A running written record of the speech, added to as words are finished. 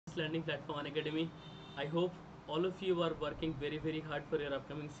learning platform Unacademy. I hope all of you are working very hard for your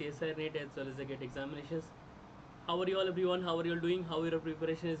upcoming CSIR-NET as well as the GATE examinations. How are you all, everyone? How are you all doing? How your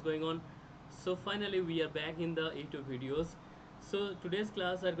preparation is going on? So finally we are back in the YouTube videos. So today's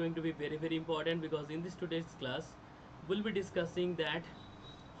class are going to be very important, because in this today's class we'll be discussing that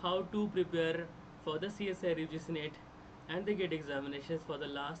how to prepare for the CSIR UGC NET and the GATE examinations for the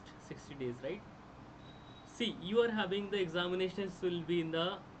last 60 days, right? See, you are having the examinations will be in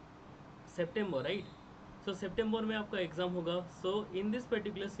the September, right? So September में आपका exam होगा. So in this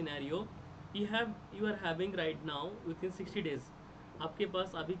particular scenario, you are having right now within 60 days. आपके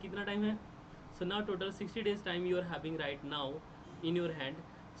पास अभी कितना time है? So now total 60 days time you are having right now in your hand.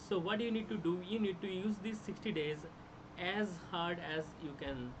 So what you need to do? You need to use these 60 days as hard as you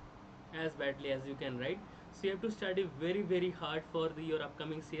can, as badly as you can, right? So you have to study very hard for your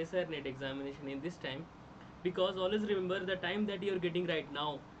upcoming CSIR NET examination in this time, because always remember the time that you are getting right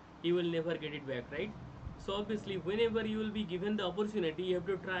now, you will never get it back, right? So obviously whenever you will be given the opportunity, you have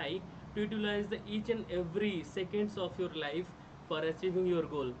to try to utilize the each and every seconds of your life for achieving your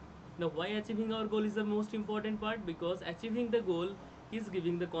goal. Now why achieving our goal is the most important part? Because achieving the goal is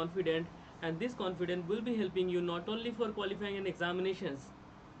giving the confidence, and this confidence will be helping you not only for qualifying and examinations.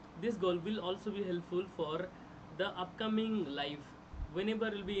 This goal will also be helpful for the upcoming life whenever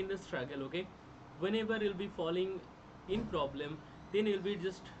you'll be in the struggle, okay? Whenever you'll be falling in problem, then you'll be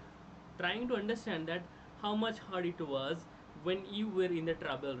just trying to understand that how much hard it was when you were in the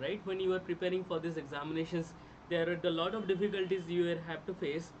trouble, right? When you were preparing for these examinations, there are a lot of difficulties you will have to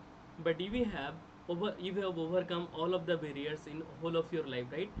face, but you have overcome all of the barriers in whole of your life,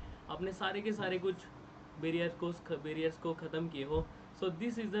 right? आपने सारे के सारे कुछ barriers को ख़त्म किए हो. So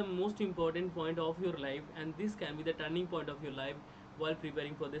this is the most important point of your life, and this can be the turning point of your life while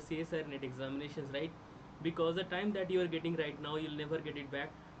preparing for the CSIR NET examinations, right? Because the time that you are getting right now, you'll never get it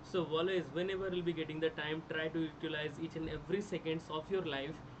back. So always, whenever you'll be getting the time, try to utilize each and every seconds of your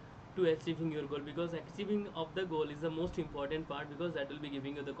life to achieving your goal, because achieving of the goal is the most important part, because that will be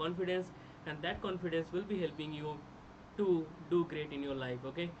giving you the confidence, and that confidence will be helping you to do great in your life,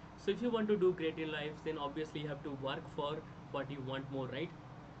 okay? So if you want to do great in life, then obviously you have to work for what you want more, right?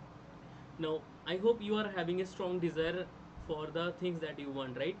 Now I hope you are having a strong desire for the things that you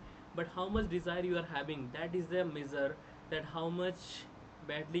want, right? But how much desire you are having, that is the measure that how much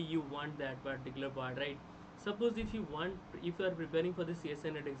badly you want that particular part, right? Suppose if you are preparing for the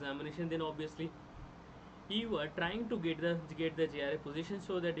CSIR NET examination, then obviously you are trying to get the JRA position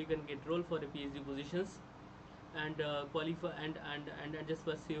so that you can get role for a PhD positions and qualify and just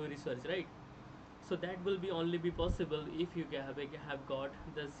pursue your research, right? So that will be only be possible if you have got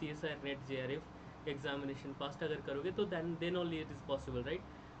the CSIR NET JRF examination passed अगर करोगे, तो then only it is possible, right?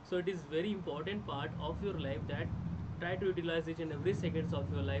 So it is very important part of your life that try to utilize each and every seconds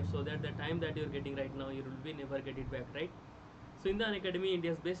of your life, so that the time that you are getting right now, you will be never get it back, right? So in the Unacademy,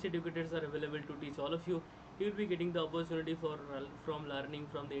 India's best educators are available to teach all of you. You will be getting the opportunity from learning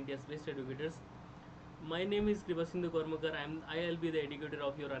from the India's best educators. My name is Kripasindhu Karmakar. I'll be the educator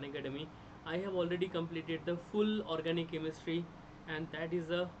of your Unacademy. I have already completed the full organic chemistry, and that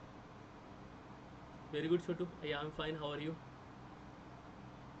is a very good. Chotu. Yeah, I'm fine. How are you?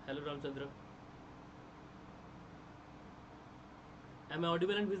 Hello Ramchandra. Am I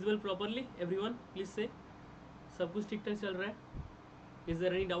audible and visible properly? Everyone, please say. सब कुछ ठीक ठाक चल रहा है? Is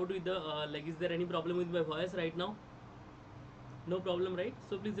there any doubt with the is there any problem with my voice right now? No problem, right?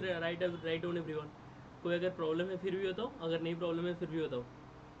 So please write down everyone. कोई अगर problem है फिर भी बताओ, अगर नहीं प्रॉब्लम है फिर भी बताओ.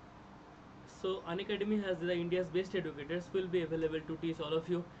 So Unacademy has the India's best educators will be available to teach all of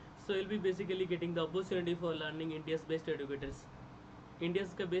you. So you'll be basically getting the opportunity for learning India's best educators.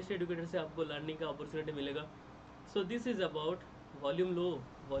 India's का best educator से आपको learning का opportunity मिलेगा. So this is about volume low.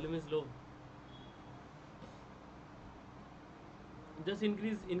 Volume is low. Just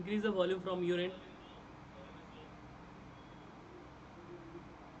increase the volume from your end.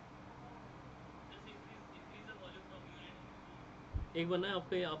 एक बार ना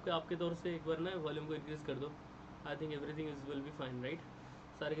आपके तौर से एक बार ना वॉल्यूम को इंक्रीज कर दो. I think everything is will be fine, right?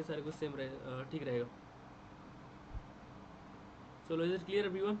 सारे के सारे कुछ सेम रहे, ठीक रहेगा. चलो, is it clear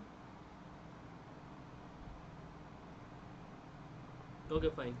everyone? Okay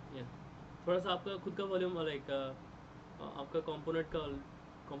fine. या थोड़ा सा आपका खुद का वॉल्यूम आपका कंपोनेंट का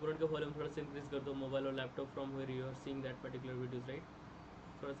वॉल्यूम थोड़ा सा इंक्रीज कर दो, मोबाइल और laptop from where you are seeing that particular videos, right?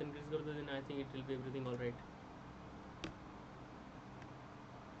 थोड़ा सा इंक्रीज कर दो, then I think it will be everything all right.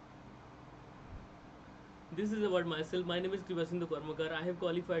 This is about myself. My name is Kripasindhu Karmakar. I have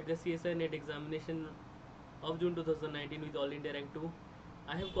qualified the CSIR NET examination of June 2019 with All India Rank 2.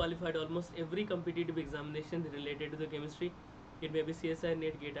 I have qualified almost every competitive examination related to the chemistry. It may be CSIR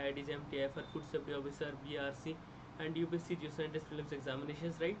NET, GATE, IIT-JAM, TIFR, Food Safety Officer, BARC, and UPSC-Geoscientist prelims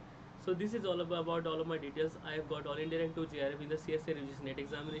examinations, right? So this is all about all of my details. I have got All India Rank 2 JRF in the CSIR UGC NET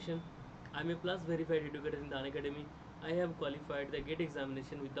examination. I am a plus verified educator in the Unacademy. I have qualified the GATE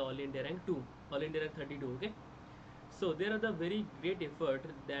examination with the All India Rank 2, All India Rank 32, okay? So there are the very great effort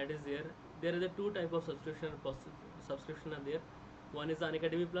that is there. There are the two type of subscription are there. One is the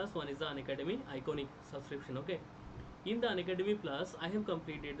Unacademy Plus, one is the Unacademy Iconic subscription, okay? In the Unacademy Plus, I have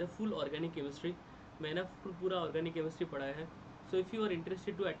completed the full organic chemistry. मैंने पूरा organic chemistry पढ़ा है. So if you are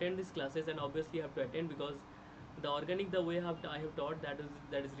interested to attend these classes, and obviously you have to attend, because the organic, the way I have taught, that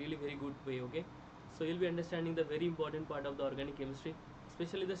is really very good way, okay? So you'll be understanding the very important part of the organic chemistry,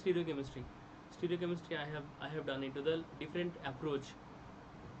 especially the stereochemistry. Stereochemistry I have done into the different approach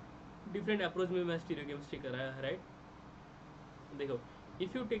में मैं stereochemistry कराया है, right? देखो,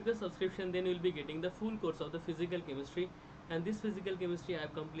 if you take the subscription, then you will be getting the full course of the physical chemistry, and this physical chemistry I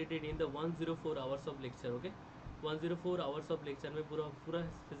have completed in the 104 hours of lecture, okay? 104 hours of lecture में पूरा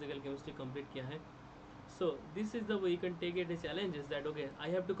physical chemistry complete किया है. So this is the way you can take it as challenges, that okay, I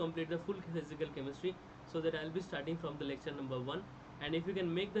have to complete the full physical chemistry, so that I'll be starting from the lecture number 1, and if you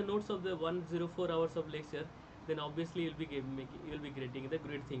can make the notes of the 104 hours of lecture, then obviously you'll be getting the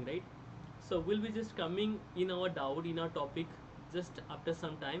great thing, right? So we'll be just coming in our doubt in our topic just after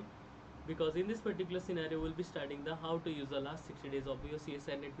some time, because in this particular scenario we'll be starting the how to use the last 60 days of your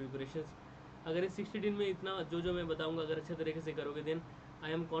CSIR-NET preparations. अगर इस 60 दिन में इतना जो मैं बताऊंगा अगर अच्छे तरीके से करोगे, then I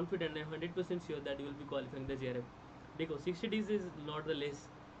am confident, I am 100% sure that you will be qualifying the JRF. देखो 60 days is not the less,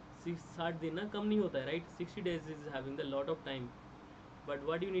 60 दिन ना कम नहीं होता है, right? 60 days is having the lot of time, but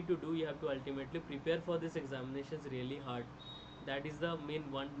what you need to do, you have to ultimately prepare for this examinations really hard. That is the main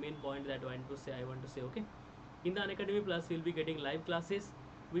point that I want to say, okay? In the Unacademy Plus, you will be getting live classes,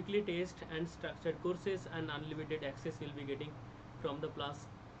 weekly test, and structured courses, and unlimited access you will be getting from the plus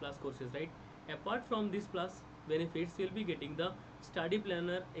courses, right? Apart from this plus benefits, you will be getting the study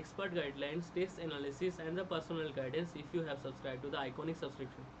planner, expert guidelines, test analysis, and the personal guidance if you have subscribed to the Iconic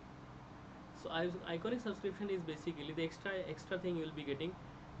subscription. So Iconic subscription is basically the extra thing you will be getting,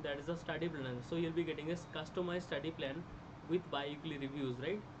 that is a study planner. So you will be getting a customized study plan with bi-weekly reviews,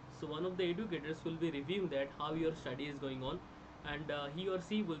 right? So one of the educators will be reviewing that how your study is going on, and he or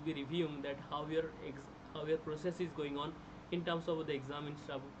she will be reviewing that how your process is going on in terms of the exam,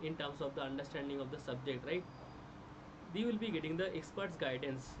 in terms of the understanding of the subject, right? You will be getting the experts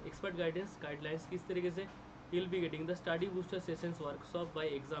guidance guidelines किस तरीके से. You will be getting the study booster sessions workshop by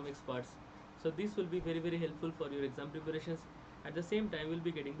exam experts. So this will be very helpful for your exam preparations. At the same time, you will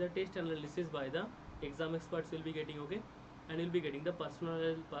be getting the test analysis by the exam experts will be getting, okay? And you'll be getting the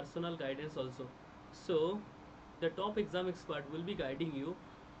personal guidance also. So the top exam expert will be guiding you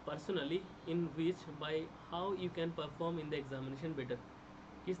personally, in which by how you can perform in the examination better.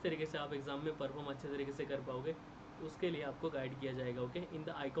 किस तरीके से आप exam में perform अच्छे तरीके से कर पाओगे, उसके लिए आपको गाइड किया जाएगा, okay? In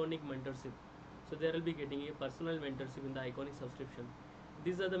the iconic mentorship. So there will be getting a personal mentorship in the Iconic subscription.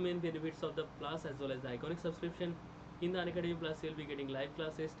 These are the main benefits of the Plus as well as the Iconic subscription. In the Unacademy Plus, you'll be getting live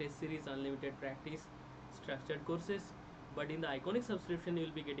classes, test series, unlimited practice, structured courses. But in the Iconic subscription,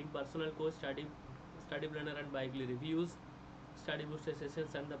 you'll be getting personal course, study planner, and bi-weekly reviews, study booster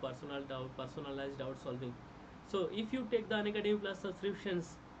sessions, and the personalized doubt solving. So if you take the Unacademy Plus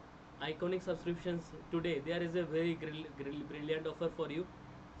subscriptions, Iconic subscriptions today, there is a very brilliant offer for you.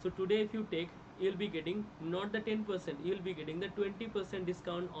 So today if you take, you'll be getting not the 10%, you'll be getting the 20%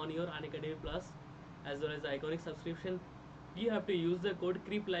 discount on your Unacademy Plus as well as the Iconic subscription. You have to use the code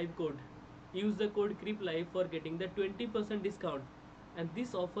KRIPLIVE code. Use the code KRIPLIVE for getting the 20% discount. And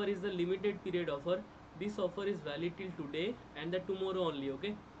this offer is the limited period offer. This offer is valid till today and the tomorrow only,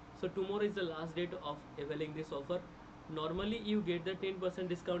 okay? So tomorrow is the last date of availing this offer. Normally you get the 10%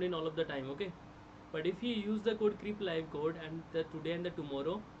 discount in all of the time, okay? But if you use the code KRIPLIVE code and the today and the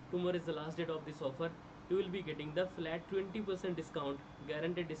tomorrow is the last date of this offer, you will be getting the flat 20% discount,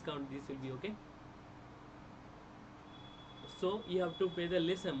 guaranteed discount. This will be, okay? So you have to pay the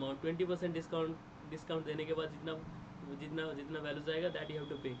less amount, 20% discount देने के बाद जितना value जाएगा, that you have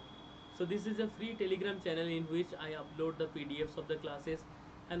to pay. So this is a free Telegram channel in which I upload the PDFs of the classes,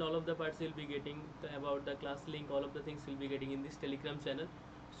 and all of the parts you'll be getting about the class link, all of the things you'll be getting in this Telegram channel.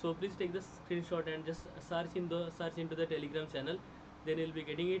 So please take the screenshot and just search into the Telegram channel, then you'll be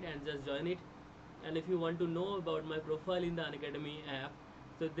getting it and just join it. And if you want to know about my profile in the Unacademy app,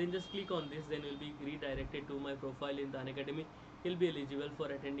 so then just click on this, then you'll be redirected to my profile in the Unacademy. You'll be eligible for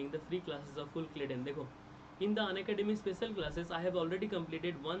attending the free classes of full Clayton. देखो, in the Unacademy special classes, I have already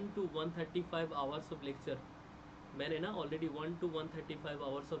completed 1 to 135 hours of lecture. मैंने ना already 1 to 135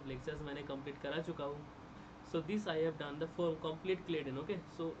 hours of lectures मैंने complete करा चुका हूँ. So this I have done the for complete Claydon. Okay,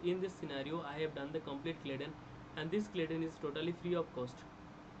 so in this scenario I have done the complete Claydon, and this Claydon is totally free of cost.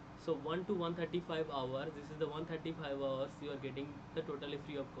 So 1 to 135 hours, this is the 135 hours you are getting the totally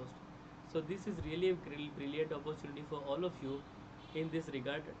free of cost. So this is really a brilliant opportunity for all of you in this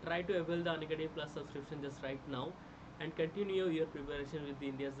regard. Try to avail the Unacademy Plus subscription just right now and continue your preparation with the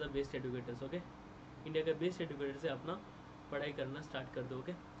India's the best educators. Okay, India के best educator से अपना पढ़ाई करना start कर दो.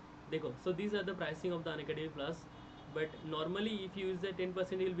 Okay, देखो, so these are the pricing of the Unacademy Plus, but normally if you use the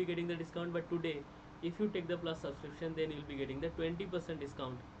 10% you will be getting the discount, but today if you take the Plus subscription then you will be getting the 20%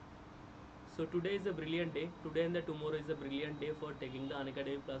 discount. So today is a brilliant day. Today and the tomorrow is a brilliant day for taking the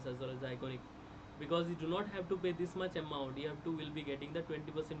Unacademy Plus as well as the Iconic, because you do not have to pay this much amount. You have to will be getting the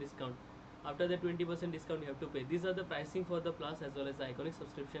 20% discount. After the 20% discount, you have to pay. These are the pricing for the Plus as well as the Iconic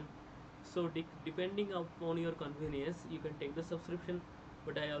subscription. So depending upon your convenience, you can take the subscription.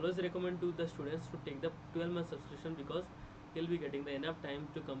 But I always recommend to the students to take the 12-month subscription, because you'll be getting the enough time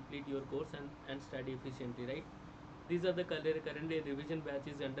to complete your course and study efficiently, right? These are the current revision batch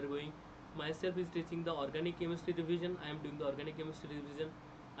is undergoing. Myself is teaching the organic chemistry revision. I am doing the organic chemistry revision.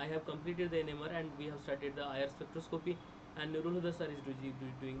 I have completed the NMR and we have started the IR spectroscopy, and Kripasindhu Sir is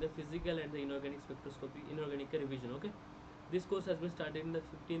doing the physical and the inorganic spectroscopy, inorganic revision. Okay, this course has been started in the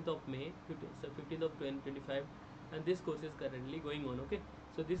 15th of May, 15th of 2025, and this course is currently going on. Okay,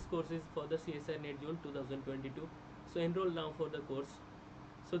 so this course is for the CSIR NET June 2022. So enroll now for the course.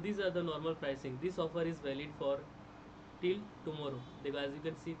 So these are the normal pricing. This offer is valid for till tomorrow. देखो, as you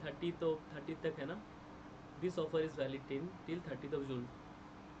can see 30th तक है ना. This offer is valid till 30th of June.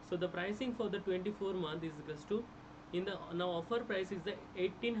 So the pricing for the 24 month is equals to, in the now offer price is the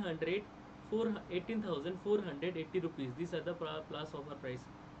 18,480 rupees. These are the plus offer price.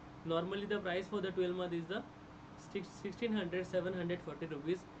 Normally the price for the 12 month is the 16,740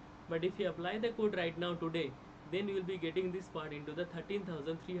 rupees, but if you apply the code right now today, then you will be getting this part into the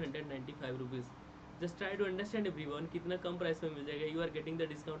 13,395 rupees. Just try to understand everyone, कितना कम price में मिल जाएगा. You are getting the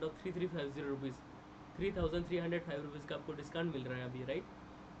discount of 3350 rupees, 3,305 rupees का आपको discount मिल रहा है अभी, right?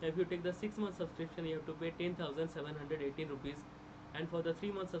 If you take the 6-month subscription, you have to pay 10,718 rupees, and for the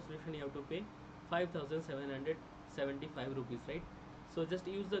 3-month subscription, you have to pay 5,775 rupees, right? So just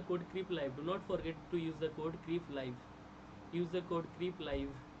use the code CRIPLIVE. Do not forget to use the code CRIPLIVE. Use the code CRIPLIVE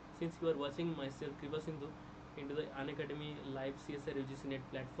since you are watching myself Kripasindhu into the Unacademy live CSIR UGC NET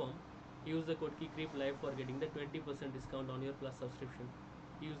platform. Use the code CRIPLIVE for getting the 20% discount on your Plus subscription.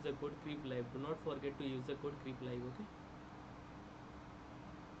 Use the code CRIPLIVE. Do not forget to use the code CRIPLIVE. Okay.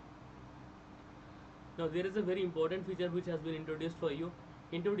 Now there is a very important feature which has been introduced for you.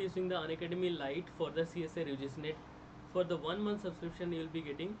 Introducing the Unacademy Lite for the CSIR UGC NET. For the 1-month subscription, you will be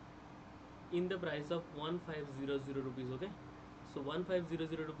getting in the price of 1500 rupees. Okay. So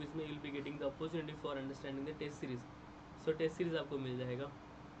 1500 rupees में you will be getting the opportunity for understanding the test series. So test series आपको मिल जाएगा.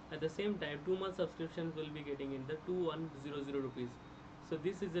 At the same time, 2-month subscriptions will be getting in the 2100 rupees. So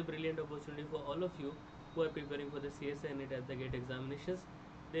this is a brilliant opportunity for all of you who are preparing for the CSIR NET at the GATE examinations.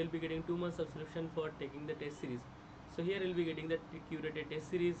 They will be getting 2-month subscription for taking the test series. So here you will be getting the curated test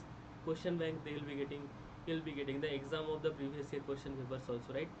series, question bank. They will be getting, you will be getting the exam of the previous year question papers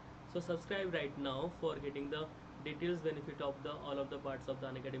also, right? So subscribe right now for getting the details benefit of the all of the parts of the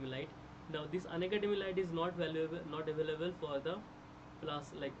Unacademy Lite. Now this Unacademy Lite is not available for the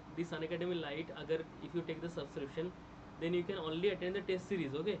Plus. Like this Unacademy Lite, agar if you take the subscription, then you can only attend the test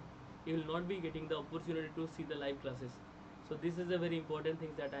series. Okay, you will not be getting the opportunity to see the live classes. So this is a very important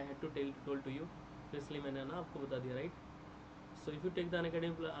thing that I had to told to you. तो इसलिए मैंने ना आपको बता दिया, right? So if you take the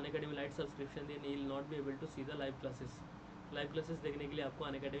Unacademy Lite subscription, then you will not be able to see the live classes. Live classes देखने के लिए आपको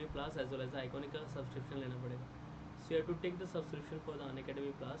Unacademy Plus as well as the Iconic का subscription लेना पड़ेगा. So you have to take the subscription for the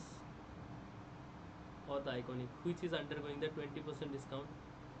Unacademy Plus or the Iconic, which is undergoing the 20% discount.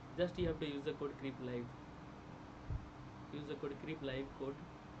 Just you have to use the code CRIPLIVE. Use the code CRIPLIVE code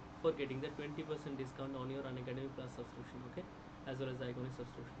for getting the 20% discount on your Unacademy Plus subscription. Okay, as well as the Iconic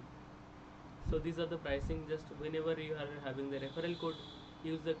subscription. So these are the pricing. Just whenever you are having the referral code,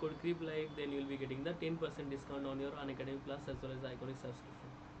 use the code CRIPLIVE, then you will be getting the 10% discount on your Unacademy Plus as well as the Iconic subscription.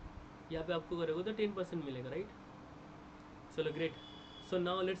 यहाँ पे आपको करोगे तो 10% मिलेगा, right? So great. So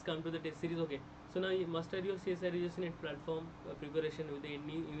now let's come to the test series. Okay. So now you master your CSIR UGC NET platform preparation with the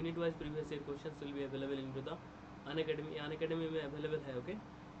unit-wise previous year questions will be available into the Unacademy. Unacademy में available है, okay,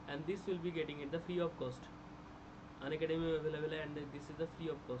 and this will be getting it the free of cost. Unacademy में available है and this is the free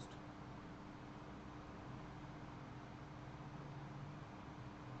of cost.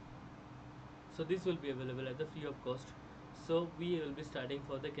 So this will be available at the free of cost. So we will be starting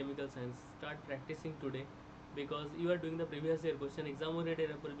for the chemical science. Start practicing today because you are doing the previous year question exam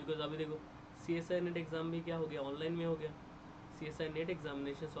oriented approach. Because अभी देखो CSIR NET exam भी क्या हो गया, online में हो गया. CSIR NET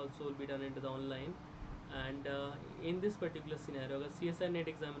examinations also will be done into the online, and in this particular scenario अगर CSIR NET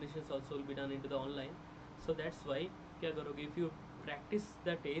examinations also will be done into the online, so that's why क्या करोगे, if you practice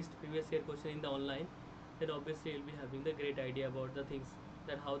the test previous year question in the online, then obviously you'll be having the great idea about the things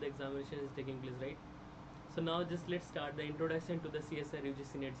that how the examination is taking place, right? So now just let's start the introduction to the CSIR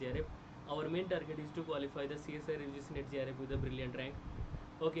UGC NET GRF. Our main target is to qualify the CSIR UGC NET GRF with a brilliant rank.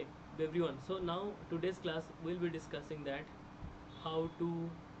 Okay, everyone. So now today's class we'll be discussing that how to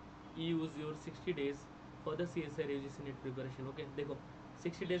use your 60 days for the CSIR UGC NET preparation. Okay, देखो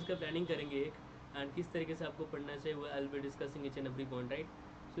 60 days का planning करेंगे एक, and किस तरीके से आपको पढ़ना चाहिए वो I'll be discussing each and every point, right?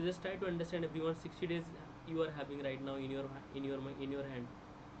 So just try to understand everyone. 60 days you are having right now in your hand.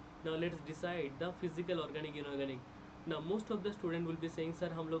 Now let's decide the physical, organic, inorganic. Now most of the student will be saying sir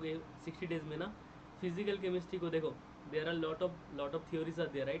हम लोग 60 days में ना physical chemistry को देखो, there are lot of theories are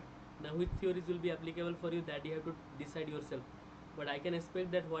there, right? Now which theories will be applicable for you, that you have to decide yourself. But I can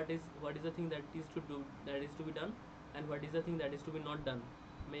expect that what is the thing that is to be done, and what is the thing that is to be not done.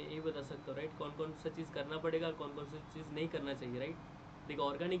 मैं ये बता सकता हूँ, right? कौन कौन सा चीज़ करना पड़ेगा, कौन कौन सी चीज़ नहीं करना चाहिए, right? देखो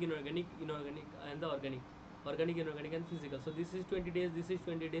organic, inorganic and the organic, inorganic and physical. So this is 20 days, this is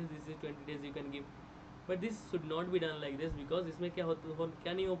 20 days, this is 20 days you can give, but this should not be done like this, because इसमें क्या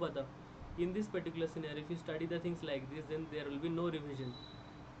क्या नहीं हो पाता. In this particular scenario, if you study the things like this, then there will be no revision.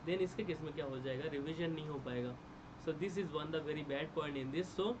 Then इसके case में क्या हो जाएगा, revision नहीं हो पाएगा. So this is one the very bad point in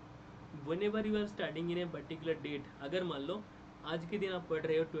this. So whenever you are studying in a particular date, अगर मान लो आज के दिन आप पढ़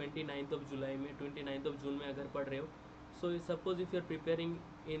रहे हो 29th of July में, 29th of June में अगर पढ़ रहे हो, so suppose if you are preparing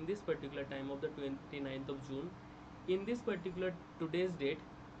in this particular time of the 29th of June, in this particular today's date,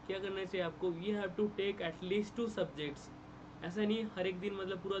 क्या करना चाहिए आपको, you have to take at least 2 subjects. ऐसा नहीं हर एक दिन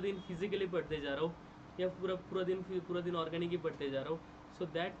मतलब पूरा दिन फिजिकली पढ़ते जा रहा हो, या पूरा दिन ऑर्गेनिक ही पढ़ते जा रहा हो. So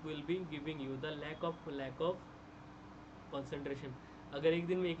that will be giving you the lack of concentration. अगर एक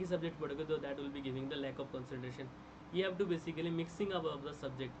दिन में एक ही सब्जेक्ट पढ़ोगे तो that will be giving the lack of concentration. You have to basically mixing up of the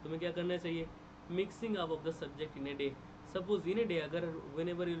subject. तुम्हें क्या करना चाहिए, mixing up of the subject in a day. Suppose in a day, agar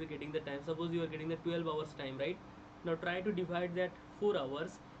whenever you are getting the time, suppose you are getting the 12 hours time, right? Now try to divide that 4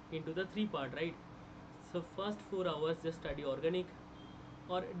 hours into the 3 part, right? So first 4 hours just study organic,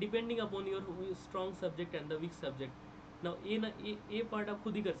 or depending upon your strong subject and the weak subject. Now ये part आप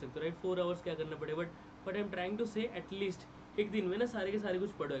खुद ही कर सकते हो, right? 4 hours क्या करना पड़ेगा, but I am trying to say at least एक दिन में ना सारे के सारे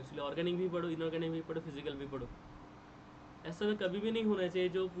कुछ पढ़ो. एक्चुअली ऑर्गेनिक भी पढ़ो, इनऑर्गेनिक भी पढ़ो, फिजिकल भी पढ़ो. ऐसा तो कभी भी नहीं होना चाहिए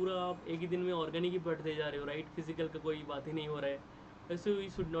जो पूरा आप एक ही दिन में ऑर्गेनिक ही पढ़ते जा रहे हो, राइट? फिजिकल का कोई बात ही नहीं हो रहा है. ऐसे we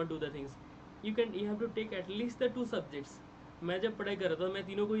should not do the things. You have to take at least the 2 subjects. मैं जब पढ़ाई कर रहा था मैं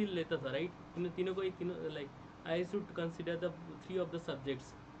तीनों को ही लेता था, राइट? तीनों को ही like I should consider the 3 of the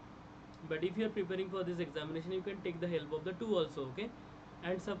subjects. But if you are preparing for this examination you can take the help of the 2 also. Okay,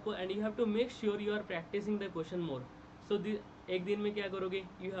 and सबको and you have to make sure you are practising the question मोर. सो एक दिन में क्या करोगे,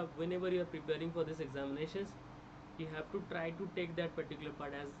 you have when ever you are preparing for this examination you have to try to take that particular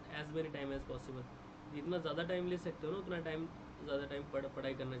part as many time as possible. जितना ज़्यादा time ले सकते हो ना उतना ज़्यादा टाइम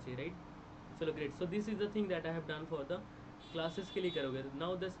पढ़ाई करना चाहिए, राइट? चलो great. So this is the thing that I have done for the classes के लिए करोगे.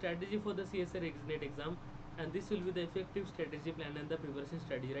 Now the strategy for the CSIR NET exam, and this will be the effective strategy plan and the preparation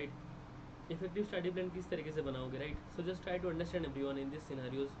strategy, right? Effective study plan किस तरीके से बनाओगे, right? So just try to understand everyone in this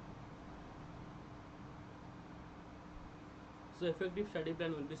scenarios. So effective study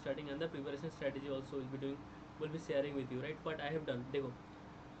plan will be starting, and the preparation strategy also will be sharing with you, right? What I have done, देखो.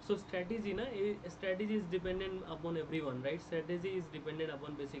 So strategy ना, strategy is dependent upon everyone, right? Strategy is dependent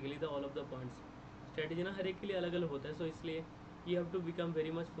upon basically the all of the points. Strategy ना हर एक के लिए अलग अलग होता है, so इसलिए you have to become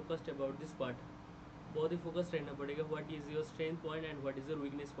very much focused about this part. बहुत ही focused रहना पड़ेगा. What is your strength point and what is your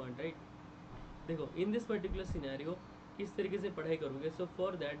weakness point, right? देखो in this particular scenario किस तरीके से पढ़ाई करोगे. So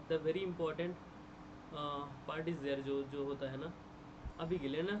for that the very important part is there जो होता है ना अभी के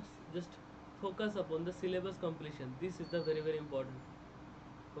लिए ना, just focus upon the syllabus completion. This is the very very important.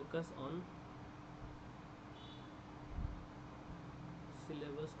 Focus on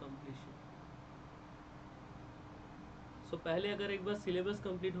syllabus completion. सो पहले अगर एक बार सिलेबस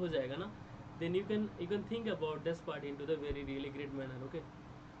कंप्लीट हो जाएगा ना, then you can think about this part into the very really great manner. Okay,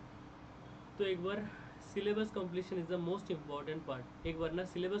 तो एक बार syllabus completion is the most important part. एक बार ना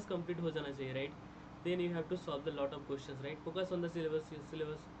सिलेबस कंप्लीट हो जाना चाहिए, right? Then you have to solve the lot of questions, right? Focus on the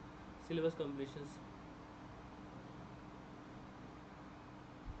syllabus completions.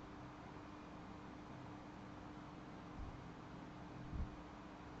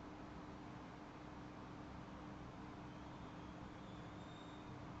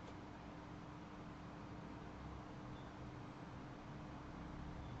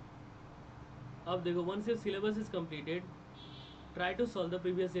 अब देखो, once your syllabus is completed, try to solve the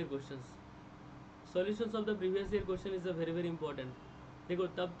previous year questions. Solutions of the previous year question is a very very important. देखो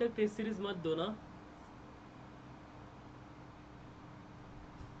तब तक test series मत दो ना.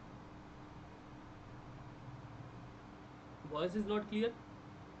 Voice is not clear.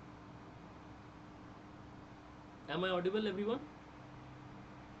 Am I audible, everyone?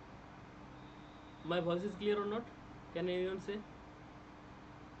 My voice is clear or not? Can anyone say?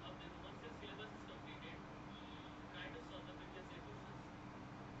 अब देखो once your syllabus is completed, try to solve the previous year questions.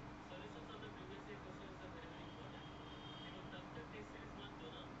 Solutions of the previous year question is very very important. देखो तब तक test series मत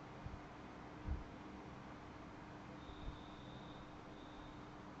दो ना.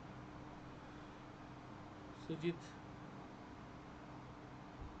 सुजीत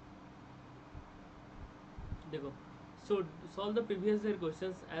देखो, so solve the previous year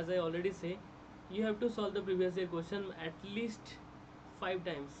questions. As I already say, you have to solve the previous year question at least 5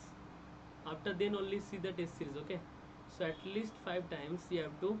 times. After then only see the test series. Okay, so at least 5 times you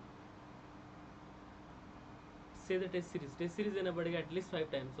have to say the test series. Test series देना पड़ेगा at least 5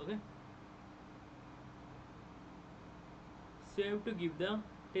 times. Okay, so you have to give the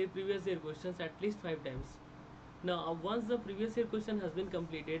previous year questions at least 5 times. Now once the previous year question has been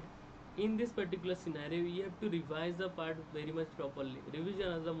completed, in this particular scenario you have to revise the part very much properly.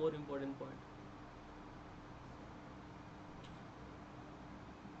 Revision is the more important point.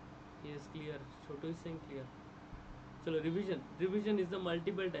 Yes, clear. Chotu is saying clear. चलो revision is the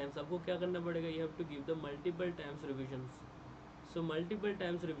multiple times. आपको क्या करना पड़ेगा, you have to give the multiple times revisions. So multiple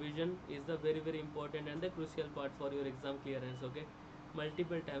times revision is the very very important and the crucial part for your exam clearance. Okay,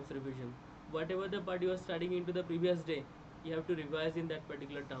 multiple times revision. What ever the part you are studying in to the previous day, you have to revise in that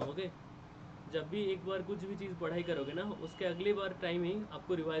particular term. Okay, जब भी एक बार कुछ भी चीज़ पढ़ाई करोगे ना, उसके अगली बार टाइम ही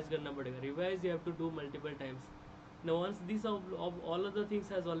आपको रिवाइज करना पड़ेगा. Revise you have to do multiple times. Now once this of all of the things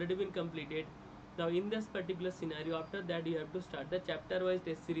has already been completed, now in this particular scenario, after that you have to start the chapter wise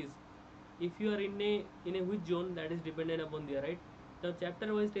test series. If you are in a which zone, that is dependent upon there, right? Now chapter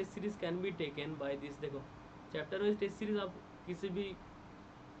wise test series can be taken by this. देखो chapter wise test series आप किसी भी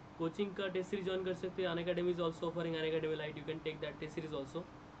coaching का test series join कर सकते हैं. Unacademy is also offering Unacademy Lite. You can take that test series also.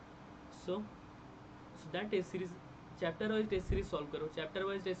 So that test series, chapter wise test series solve करो. Chapter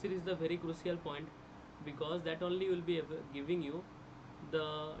wise test series is the very crucial point, because that only will be giving you the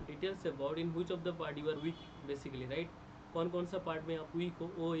details about in which of the part you are weak basically, right? कौन कौन सा part में आप week हो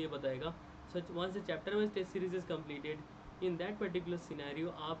वो ये बताएगा. सच once the chapter wise test series is completed, in that particular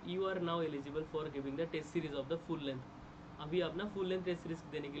scenario आप you are now eligible for giving the test series of the full length. अभी आप ना full length test series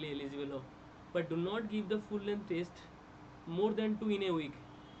देने के लिए eligible हो, but do not give the full length test more than 2 in a week.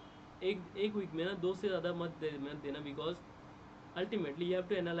 एक week में ना 2 से ज़्यादा मत देना, because ultimately you have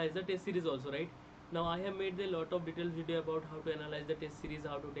to analyze the test series also, right? Now I have made a lot of detailed video about how to analyze the test series,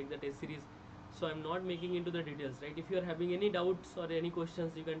 how to take the test series, so I'm not making into the details, right? If you are having any doubts or any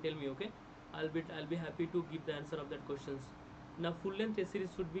questions, you can tell me. Okay, I'll be happy to give the answer of that questions. Now full length test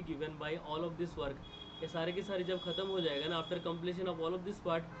series should be given by all of this work. ये सारे के सारे जब खत्म हो जाएगा ना, after completion of all of this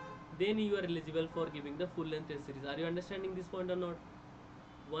part, then you are eligible for giving the full length test series. Are you understanding this point or not?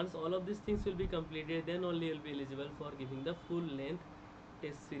 Once all of these things will be completed, then only you will be eligible for giving the full length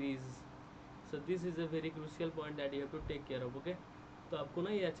test series. So this is a very crucial point that you have to take care of. Okay, तो आपको ना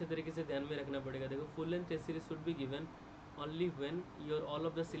ये अच्छे तरीके से ध्यान में रखना पड़ेगा. देखो full length test series should be given only when your all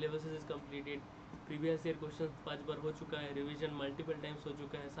of the syllabus is completed. Previous year question 5 बार हो चुका है, रिवीजन मल्टीपल टाइम्स हो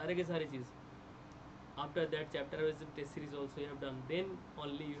चुका है, सारे के सारी चीज़. After that chapter wise test series also you have done, then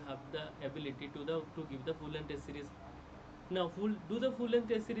only you have the ability to give the full length test series. Now do the full length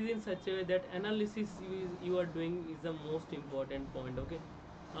test series in such a way that analysis you are doing is the most important point. Okay,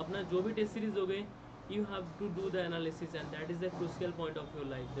 अपना जो भी test series हो गए, you have to do the analysis and that is the crucial point of your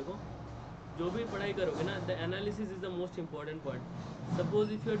life. देखो जो भी पढ़ाई करोगे ना, the analysis is the most important point.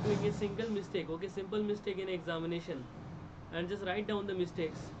 Suppose if you are doing a single mistake, okay, simple mistake in examination, and just write down the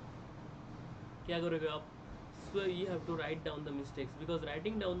mistakes, क्या करोगे आप? So you have to write down the mistakes, because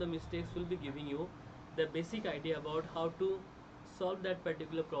writing down the mistakes will be giving you the basic idea about how to solve that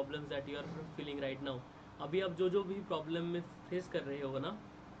particular problems that you are feeling right now. अभी आप जो भी problem में face कर रहे हो ना,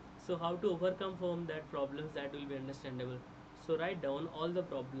 so how to overcome from that problems, that will be understandable. So write down all the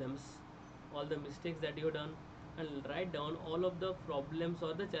problems, all the mistakes that you have done, and write down all of the problems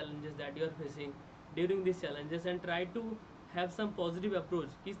or the challenges that you are facing during these challenges, and try to have some positive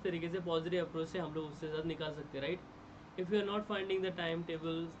approach. किस तरीके से positive approach से हम लोग उससे ज़्यादा निकाल सकते हैं, right? If you are not finding the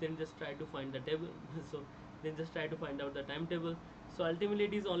timetables, then just try to find the table. So then just try to find out the timetable. So ultimately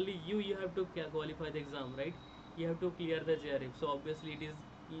it is only you have to qualify the exam, right? You have to clear the JRF. So obviously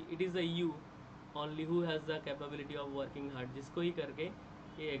it is a you only who has the capability of working hard, जिसको ही करके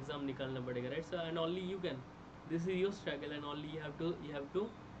ये exam निकालना पड़ेगा, right? So and only you can, this is your struggle, and only you have to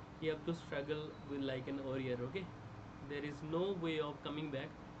you have to struggle with like an warrior. Okay, there is no way of coming back.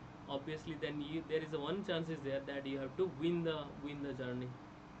 Obviously, then there is a one chance is there that you have to win the journey.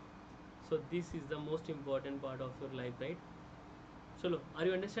 So this is the most important part of your life, right? So are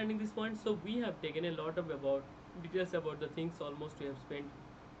you understanding this point? So we have taken a lot of about details about the things. Almost we have spent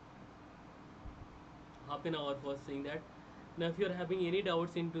half an hour for seeing that. Now if you are having any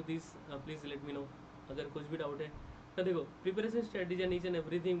doubts into this, please let me know. अगर कुछ भी doubt है तो देखो, preparation strategy and each and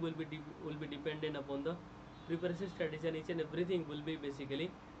everything will be dependent upon the preparation strategy and each and everything will be basically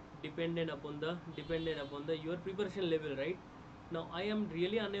dependent upon the your preparation level, right? Now I am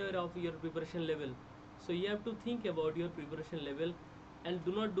really unaware of your preparation level, so you have to think about your preparation level and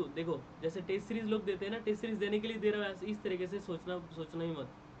do not do. देखो जैसे test series लोग देते हैं ना, test series देने के लिए दे रहा है, इस तरीके से सोचना ही मत.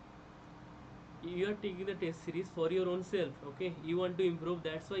 You are taking the test series for your own self. Okay, you want to improve,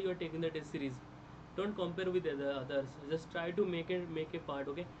 that's why you are taking the test series. Don't compare with the others. Just try to make a part.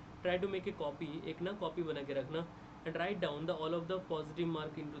 Okay, try to make a copy, एक ना copy बना के रखना, and write down the all of the positive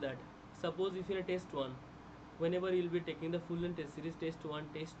mark into that. Suppose if in a test 1, whenever you will be taking the full and test series, test 1,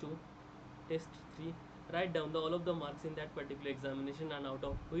 test 2, test 3, write down the all of the marks in that particular examination and out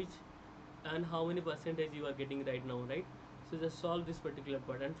of which and how many percentage you are getting right now, right? So just solve this particular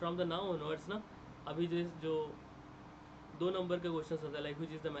part, and from the now onwards ना, अभी जो 2 number के question होता है, like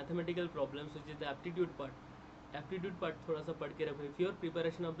which is the mathematical problems, which is the aptitude part थोड़ा सा पढ़ के रखो. If your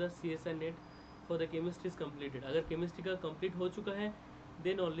preparation of the CSIR net for the chemistry is completed, अगर केमिस्ट्री का कंप्लीट हो चुका है,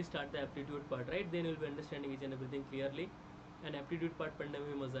 then only start the aptitude part, right? Then will be understanding each and everything clearly, and aptitude part पढ़ने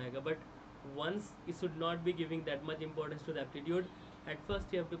में मजा आएगा. But once you should not be giving that much importance to the aptitude. At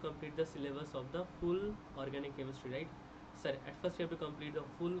first you have to complete the syllabus of the full organic chemistry, right? Sorry, at first you have to complete the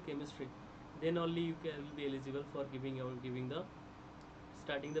full chemistry, then only you can be eligible for giving the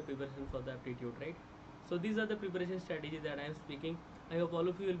starting the preparation for the aptitude, right? So these are the preparation strategies that I am speaking. I hope all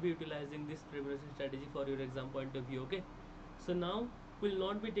of you will be utilizing this preparation strategy for your exam point of view. Okay, so now will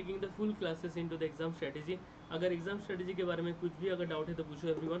not be taking the full classes into the exam strategy. अगर exam strategy के बारे में कुछ भी अगर doubt है तो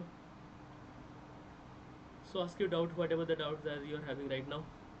पूछो everyone. So ask your doubt, whatever the doubts that you are having right now.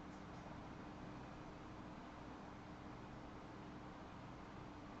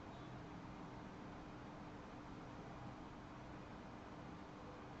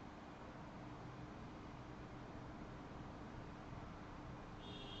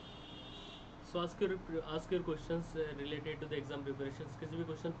 So ask your questions related to the exam preparations. किसी भी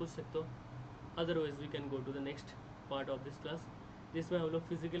क्वेश्चन पूछ सकते हो. Otherwise we can go to the next part of this class, जिसमें हम लोग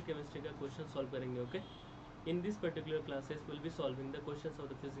physical chemistry का question solve करेंगे. Okay, in this particular classes we'll be solving the questions of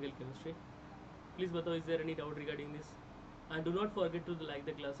the physical chemistry. Please बताओ, is there any doubt regarding this? And do not forget to like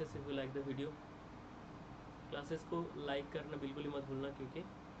the classes if you like the video. Classes को like करना बिल्कुल ही मत भूलना, क्योंकि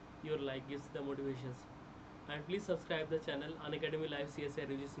your like gives the motivations. And please subscribe the channel Unacademy Live CSIR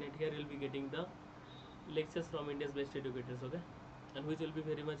UGC NET. Here you'll be getting the lectures from India's best educators, okay, and which will be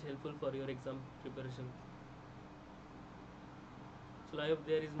very much helpful for your exam preparation. So I hope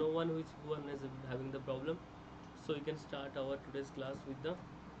there is no one who is having the problem. So you can start our today's class with the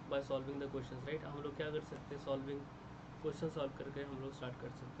by solving the questions, right? हम लोग क्या कर सकते हैं, solving question solve करके हम लोग start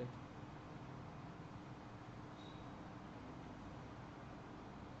कर सकते हैं.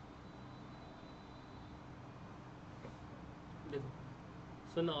 देखो,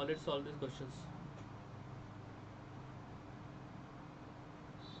 so now let's solve these questions.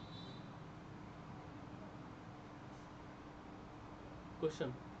 Question.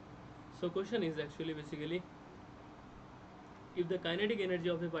 So question is actually basically, if the kinetic energy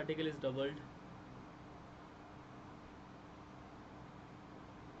of a particle is doubled,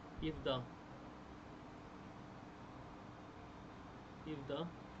 if the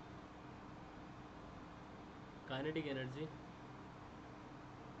kinetic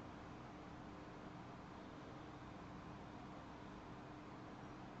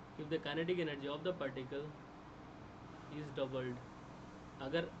energy of the particle is doubled,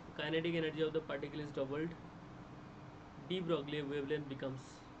 अगर kinetic energy of the particle is doubled, de Broglie wavelength becomes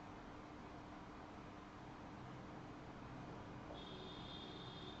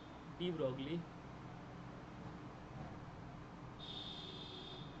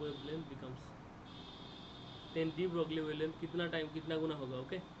then de Broglie wavelength कितना गुना होगा.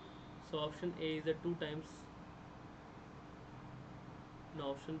 Okay, so option A is the 2 times, no,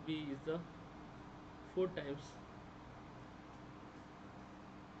 option B is the 4 times,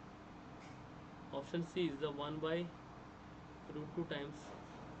 option C is the 1 by root 2 times,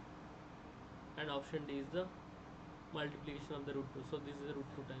 and option D is the multiplication of the root 2. So this is the root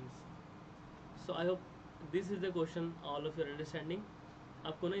 2 times. So I hope this is the question all of your understanding.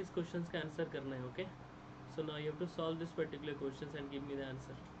 आपको ना इस questions का answer करना है. Okay, so now you have to solve this particular questions and give me the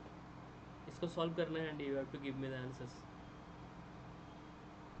answer. इसको solve करना है and you have to give me the answers.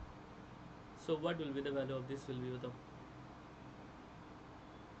 So what will be the value of this will be, बताओ.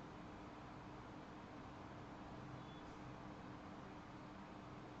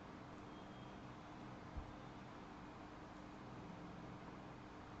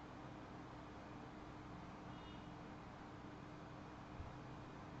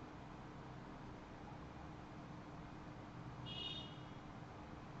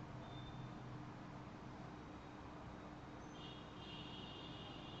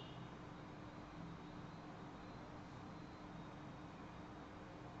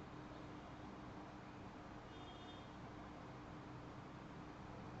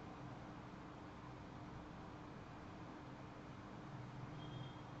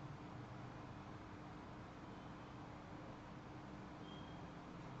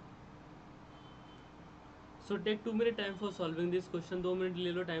 So take 2 minute time for solving this question. 2 minute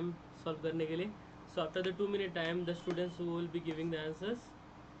ले लो time solve करने के लिए. So after the 2 minute time the students who will be giving the answers,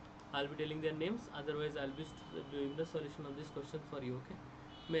 I will be telling their names, otherwise I will be doing the solution of this question for you. Okay,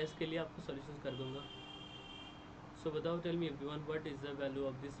 मैं इसके लिए आपको solution कर दूंगा. सो बताओ, tell me everyone, what is the value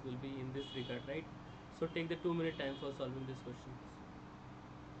of this will be in this regard, right? So take the 2 minute time for solving this question.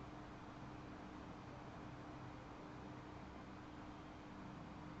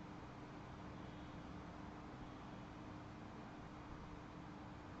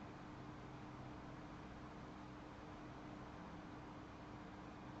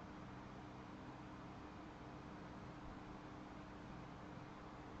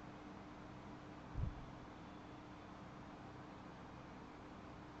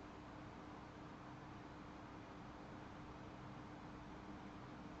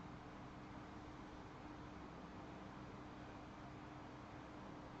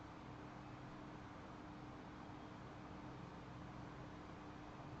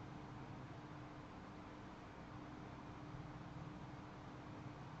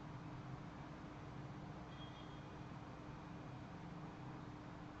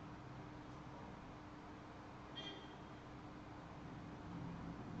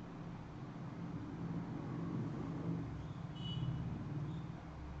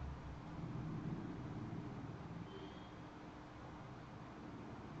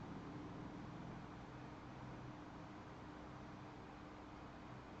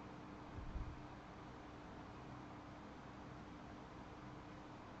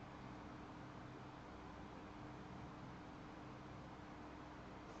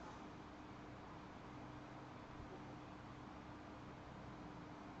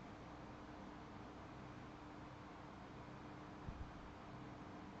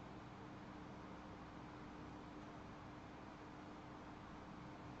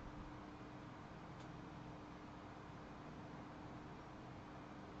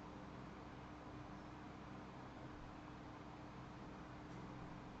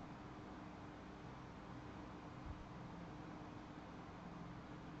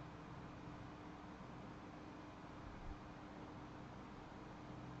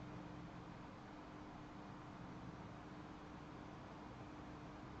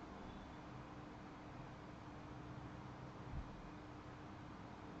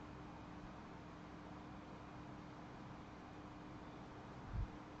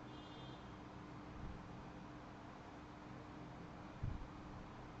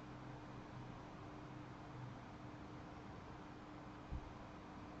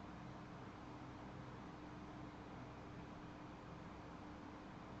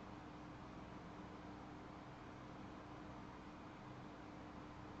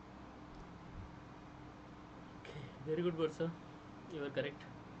 Very good, Borsa. You are correct.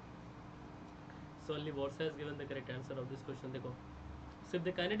 So only Borsa has given the correct answer of this question. देखो, so if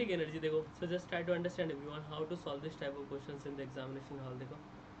the kinetic energy देखो, so just try to understand everyone how to solve this type of questions in the examination hall. देखो,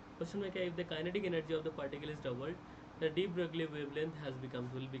 question में क्या, if the kinetic energy of the particle is doubled, the de Broglie wavelength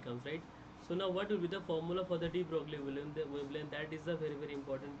will becomes, right? So now what will be the formula for the de Broglie wavelength? That is very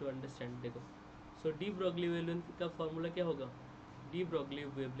important to understand. देखो, so de Broglie wavelength का formula क्या होगा? De Broglie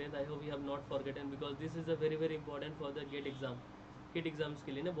wavelength, I hope you have not forgotten because this is a very important for the GATE exam. GATE exams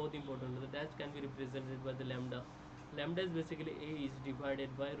के लिए ना बहुत important होता है. That can be represented by the lambda. Lambda is basically A is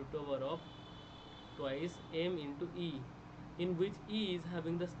divided by root over of twice m into E, in which E is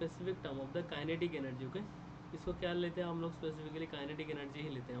having the specific term of the kinetic energy. Okay, इसको क्या लेते हैं हम लोग? Specifically kinetic energy ही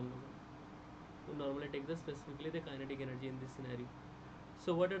लेते हैं हम लोग. तो normally take the specifically the kinetic energy in this scenario.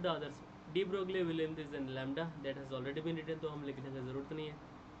 So what are the others? de Broglie wavelength is in lambda, that has already been written, तो हम लिखने की ज़रूरत नहीं है.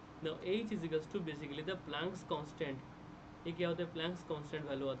 Now H is equals to basically the Planck's constant. ये क्या होता है? Planck's constant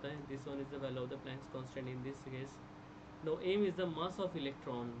वैल्यू आता है. This one is the value of the Planck's constant in this case. Now m is the mass of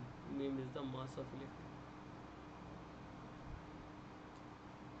electron. M is the mass of electron.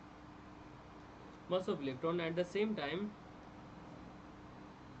 Mass of electron. At the same time,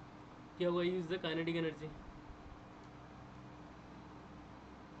 क्या होगा? Use the kinetic energy.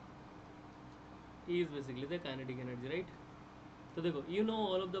 E is basically the kinetic energy, right? तो देखो, you know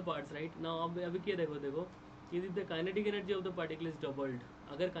all of the parts, right? Now अभी क्या देखो if the kinetic energy of the particle is doubled,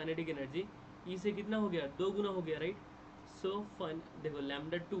 अगर kinetic energy E से कितना हो गया? 2 गुना हो गया, right? So fun देखो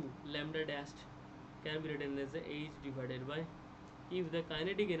lambda 2 lambda dashed can be written as h divided by, if the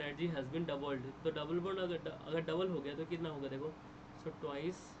kinetic energy has been doubled, तो double bond अगर डबल हो गया तो कितना होगा? देखो, so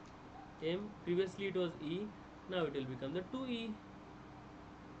twice m, previously it was E, now it will become the 2E,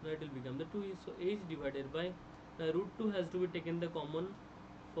 so h divided by, root 2 has to be taken the common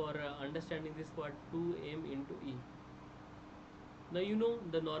for understanding this part, 2m into E. Now you know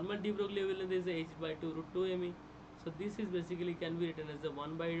the normal de Broglie wavelength is h by 2 root 2 me, so this is basically can be written as the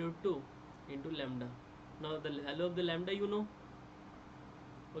 1 by root 2 into lambda. Now the value of the lambda you know,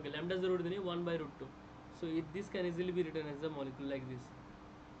 okay, lambda is the root 1 by root 2, so this can easily be written as a molecule like this.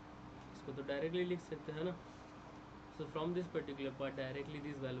 इसको तो directly लिख सकते हैं ना. So from this particular part directly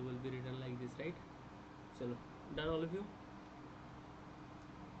this value will be written like this, right? Chalo, done all of you?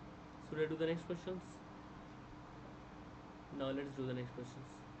 Should I do the next questions? Now let's do the next questions.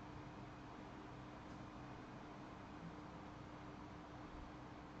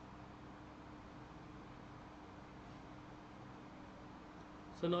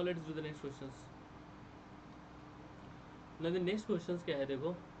 So now let's do the next questions. Now the next questions क्या है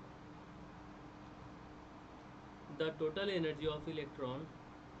देखो, the total energy of electron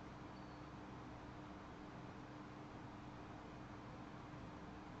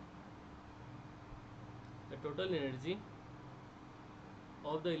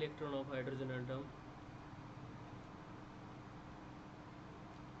of the electron of hydrogen atom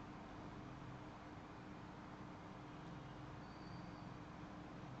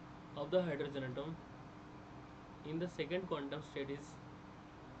in the second quantum state is,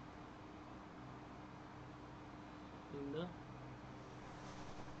 in the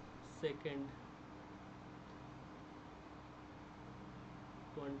second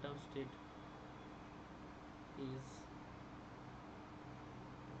quantum state is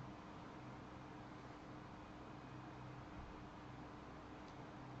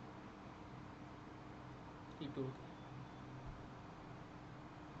E2.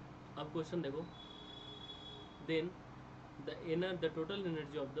 अब question देखो, then the total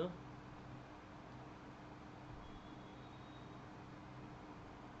energy of the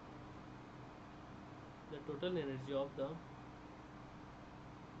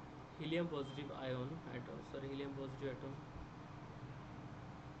helium positive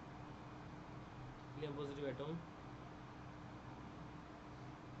atom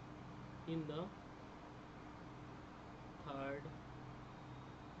in the third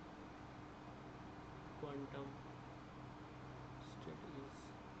quantum state is,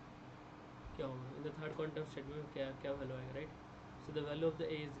 क्या होगा? In the third quantum state में क्या value आएगा, right? So the value of the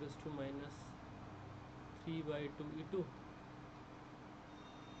A is equals to minus 3 by 2 E2.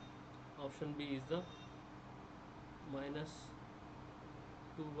 Option B is the minus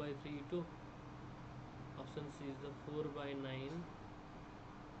 2 by 3 E2. Option C is the 4 by 9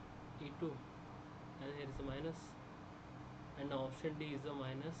 E2, and here is a minus, and now option D is the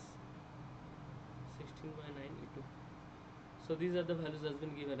minus 16 by 9 E2. So these are the values has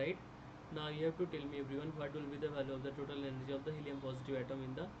been given, right? Now you have to tell me everyone what will be the value of the total energy of the helium positive atom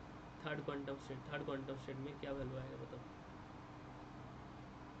in the third quantum state. Third quantum state में क्या value आएगा बताओ?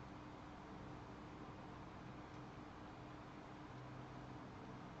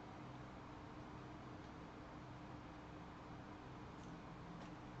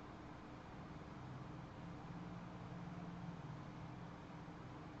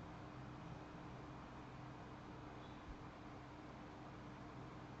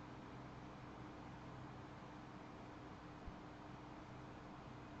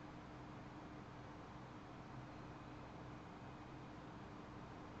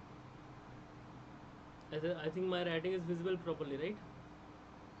 I think my writing is visible properly, right?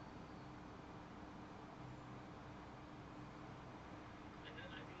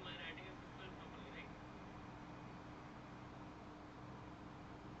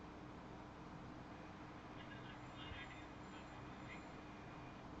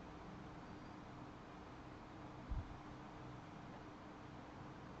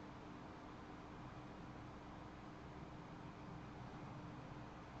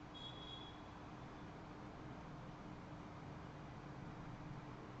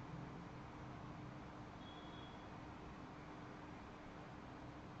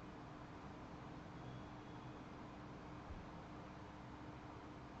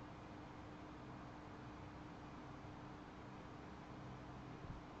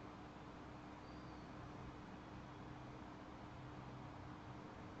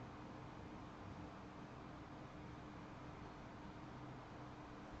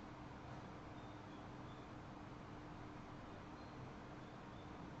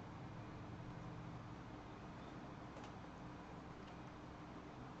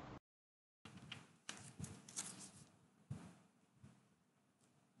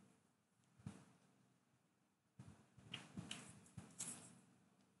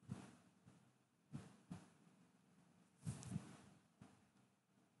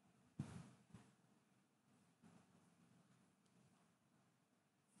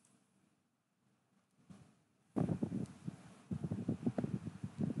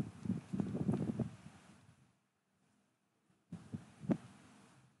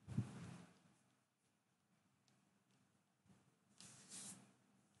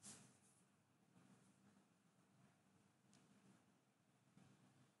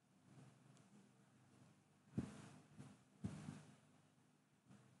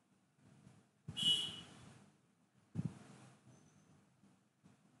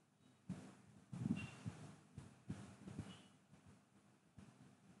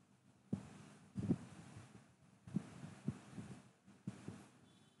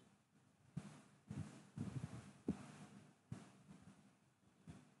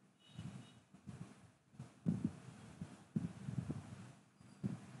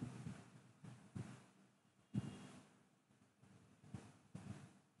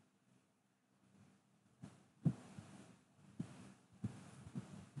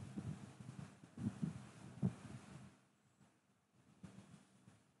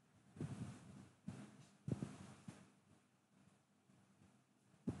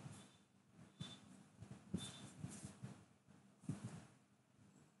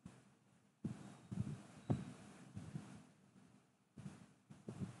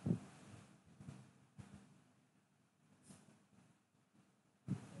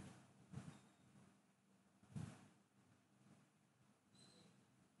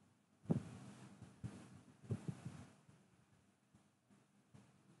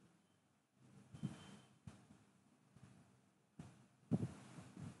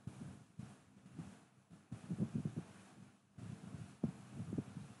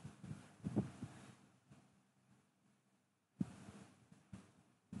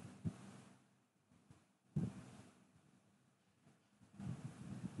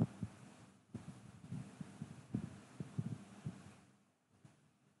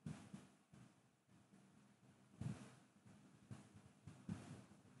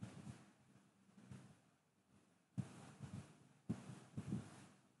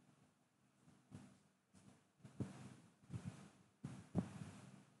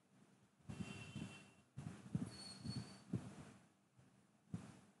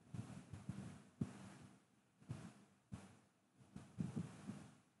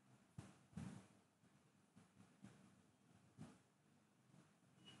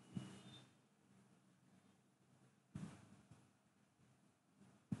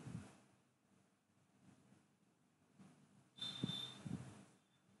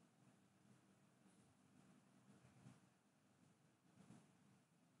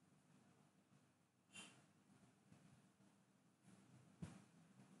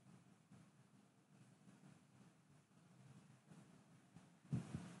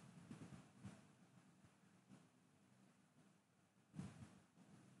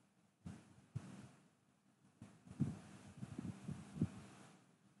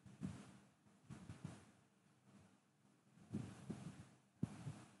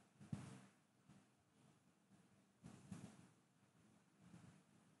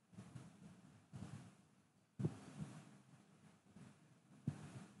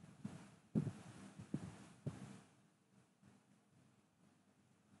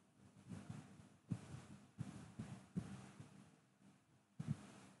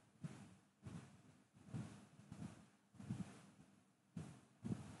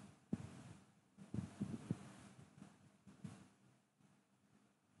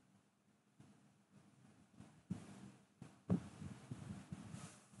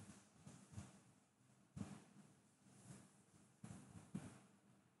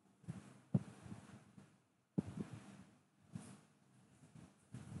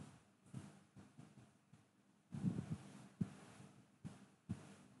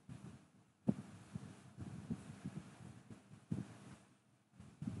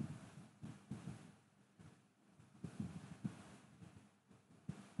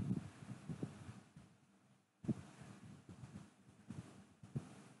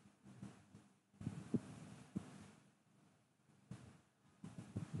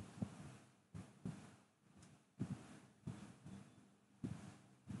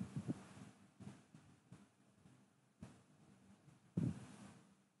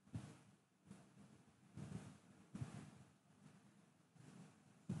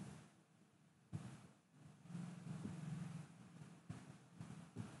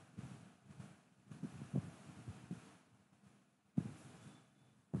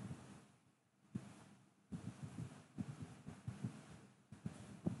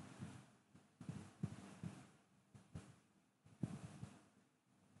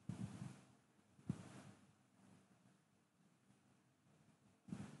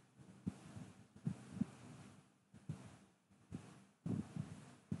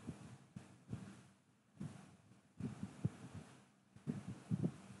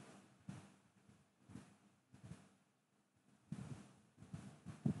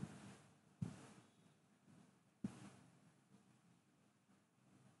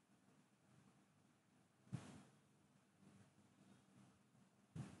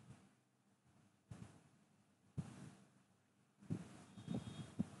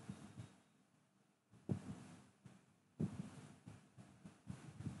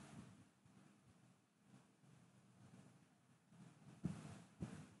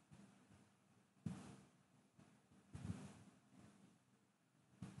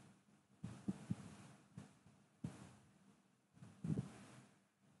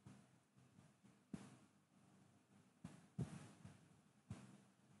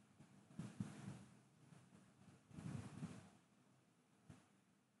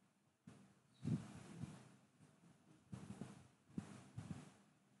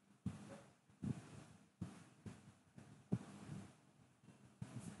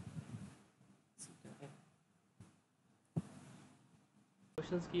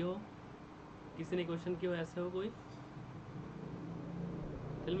 Questions किए हो, किसी ने question किया हो, ऐसे हो कोई?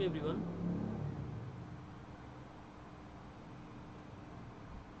 Tell me everyone.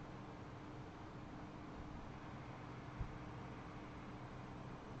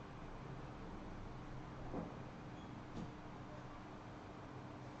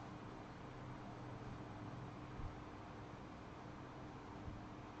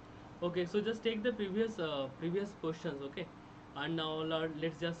 Okay, so just take the previous questions, okay, and now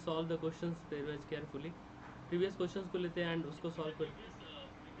let's just solve the questions very much carefully. previous questions को लेते हैं and उसको solve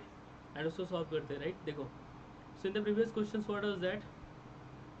करते हैं, right? देखो, so in the previous questions what was that?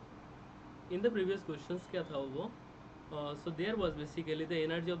 In the previous questions क्या था वो? So there was basically the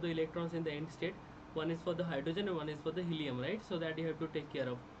energy of the electrons in the end state. One is for the hydrogen and one is for the helium, right? So that you have to take care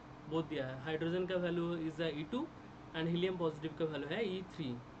of. Both दिया है. Hydrogen का value is E2 and helium positive का value है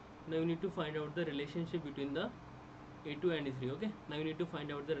E3. Now you need to find out the relationship between the E2 and E3. Okay, now you need to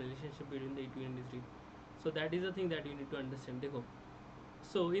find out the relationship between the E2 and E3. So that is the thing that you need to understand. देखो,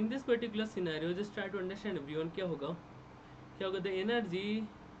 so in this particular scenario just try to understand everyone. क्या होगा the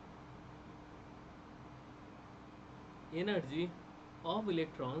energy of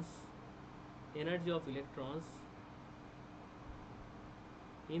electrons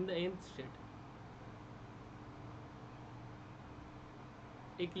in the nth state.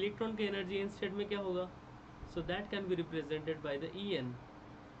 एक electron की energy in state में क्या होगा? So that can be represented by the En.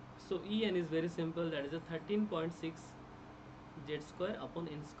 So En is very simple, that is a 13.6 z square upon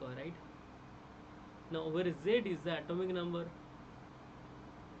n square, right? Now where z is the atomic number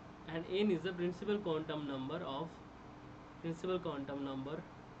and n is the principal quantum number of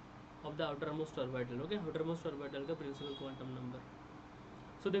the outermost orbital. Okay, outermost orbital का principal quantum number.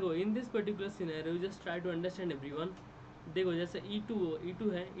 So देखो, in this particular scenario just try to understand everyone. देखो, जैसे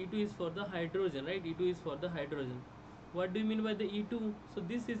E2 है, E2 is for the hydrogen, right? E2 is for the hydrogen. What do you mean by the E2? So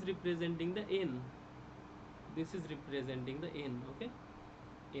this is representing the N. Okay,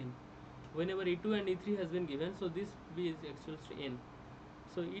 N. Whenever E2 and E3 has been given, so this B is equals to N.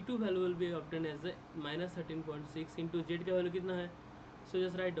 So E2 value will be obtained as the minus 13.6 into Z का value कितना है? So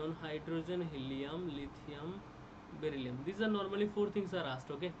just write down hydrogen, helium, lithium, beryllium. These are normally 4 things are asked.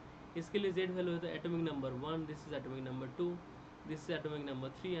 Okay, इसके लिए Z value होता है atomic number 1, this is atomic number 2, this is atomic number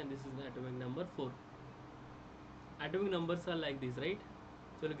 3 and this is the atomic number 4. Atomic numbers are like this, right?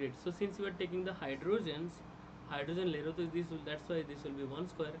 So great. So since you are taking the hydrogen ले रहे हो, तो that's why this will be 1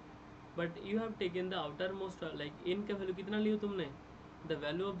 square. But you have taken the outermost, like n का value कितना लियो तुमने? The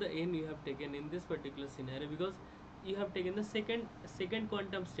value of the n you have taken in this particular scenario because you have taken the second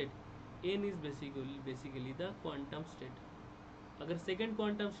quantum state. N is basically the quantum state. अगर second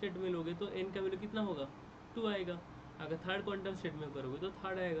quantum state में लोगे तो n का value कितना होगा? 2 आएगा. अगर third quantum state में करोगे तो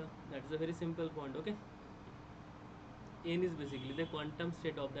थर्ड आएगा. That is a very simple point. Okay, n is basically the quantum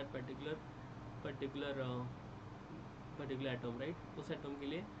state of that particular atom, right? उस एटम के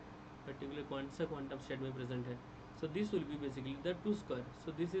लिए पर्टिकुलर कौन सा क्वांटम स्टेट में प्रेजेंट है. So this will be basically the 2 square.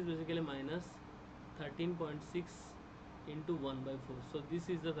 So this is basically minus 13.6 into 1/4. So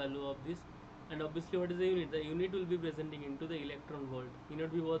this is the value of this. And obviously what is the unit? The unit will be presenting into the electron volt. Unit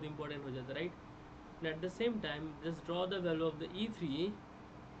भी बहुत important हो जाता है, right? And at the same time just draw the value of the E3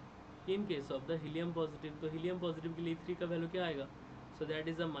 in case of the helium positive. तो helium positive के लिए E3 का value क्या आएगा? So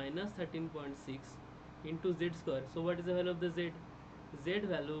that is a minus 13.6 into Z square. So what is the value of the Z? Z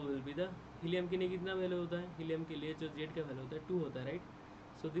value will be the helium के लिए कितना value होता है? helium के लिए जो Z का value होता है 2 होता है, right?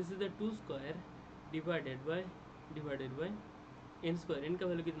 So this is the 2 square divided by n square. n का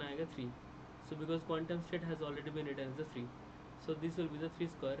value कितना आएगा? 3. So because quantum state has already been written as the 3, so this will be the 3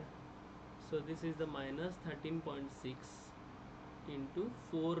 square. So this is the minus 13.6 into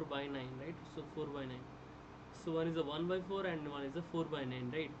 4/9, right? So 4/9. So one is a 1/4 and one is a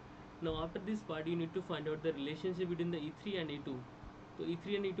 4/9, right? Now after this part you need to find out the relationship between the E3 and E2. तो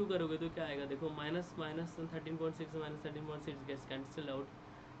E3 and E2 करोगे तो क्या आएगा? देखो, minus 13.6 minus 13.6 gets cancelled out.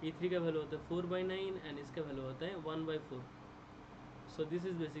 E3 का value होता है 4/9 and इसका वैल्यू होता है 1/4. So this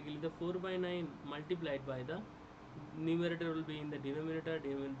is basically the 4/9 multiplied by the numerator will be in the denominator,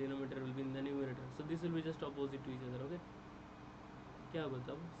 denominator will be in the numerator. So this will be just opposite to each other. Okay, क्या होगा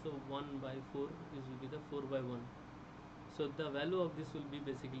तब? So 1/4 this will be the 4/1. So the value of this will be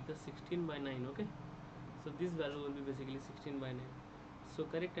basically the 16/9. Okay, so this value will be basically 16/9. So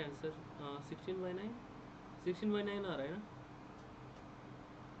correct answer 16/9. 16/9 आ रहा है ना?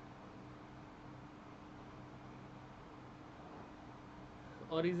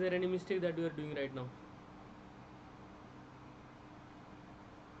 Or is there any mistake that you are doing right now?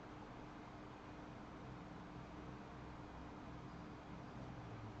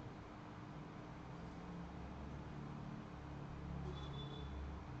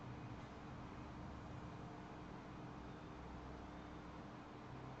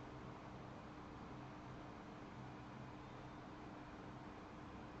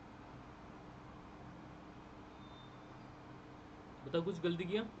 बताओ कुछ गलती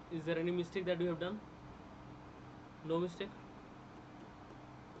किया? Is there any mistake that you have done? No mistake?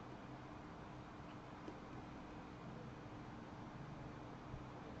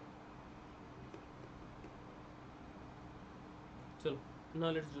 चलो, now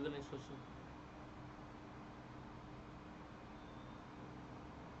let's do the next question.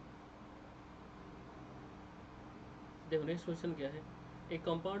 देखो next question क्या है. A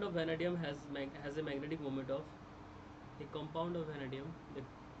compound of vanadium has a magnetic moment of a compound of vanadium.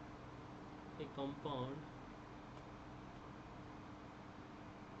 A compound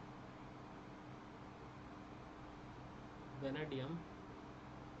vanadium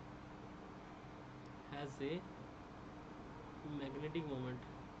has a magnetic moment.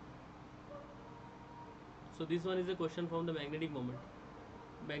 So this one is a question from the magnetic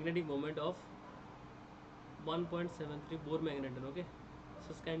moment of 1.73 Bohr magneton. Okay, so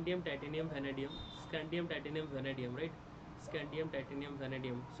scandium, titanium, vanadium, right? Scandium, titanium,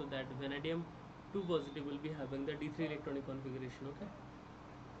 vanadium. So that vanadium 2 positive will be having the D3 electronic configuration. Okay,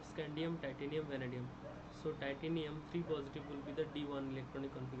 scandium, titanium, vanadium. So titanium 3 positive will be the D1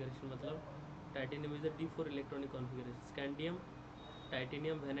 electronic configuration. मतलब titanium is the D4 electronic configuration. Scandium,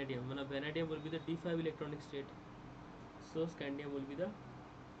 titanium, vanadium. मतलब vanadium will be the D5 electronic state. So scandium will be the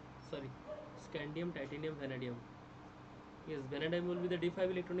scandium, titanium, vanadium. Yes, vanadium will be the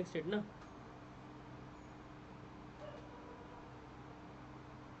D5 electronic state, na?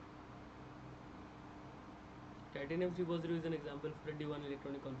 Titanium 3 positive is an example for a D1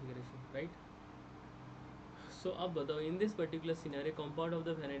 electronic configuration, right? So अब बताओ, in this particular scenario, compound of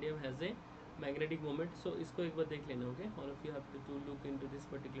the vanadium has a magnetic moment. So इसको एक बार देख लेना. Okay, all of you have to look into this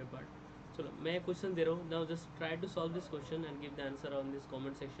particular part. चलो मैं question दे रहा हूँ. Now just try to solve this question and give the answer on this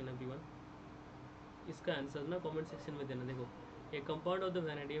comment section, everyone. इसका answer ना कमेंट सेक्शन में देना. देखो, a compound of the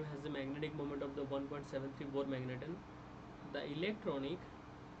vanadium has a magnetic moment of the 1.73 Bohr magneton. The electronic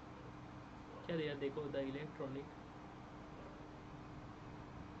क्या दिया? देखो,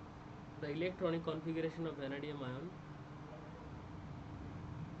 the electronic configuration of vanadium ion.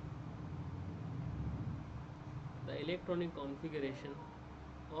 The electronic configuration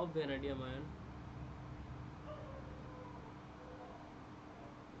of vanadium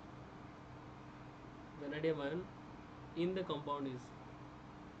ion in the compound is.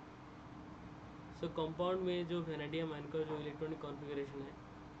 So compound में जो vanadium ion का जो electronic configuration है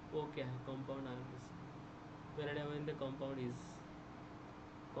वो क्या है? compound ion is vanadium in the compound is.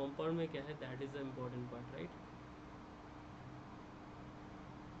 compound में क्या है? that is the important part, right?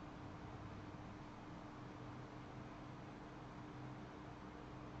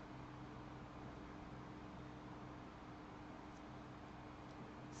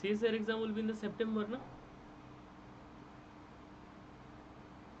 CSIR exam will be in the September, na?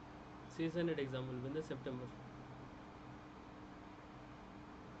 CSIR-NET exam will be in the September.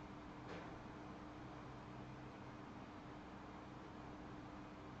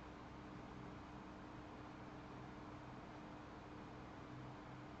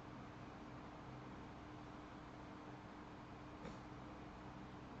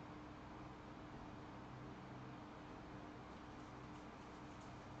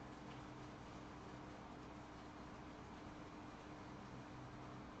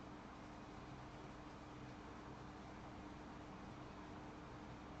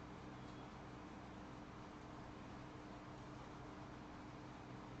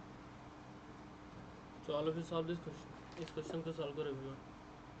 So all of you solve this question. इस question को solve करो everyone.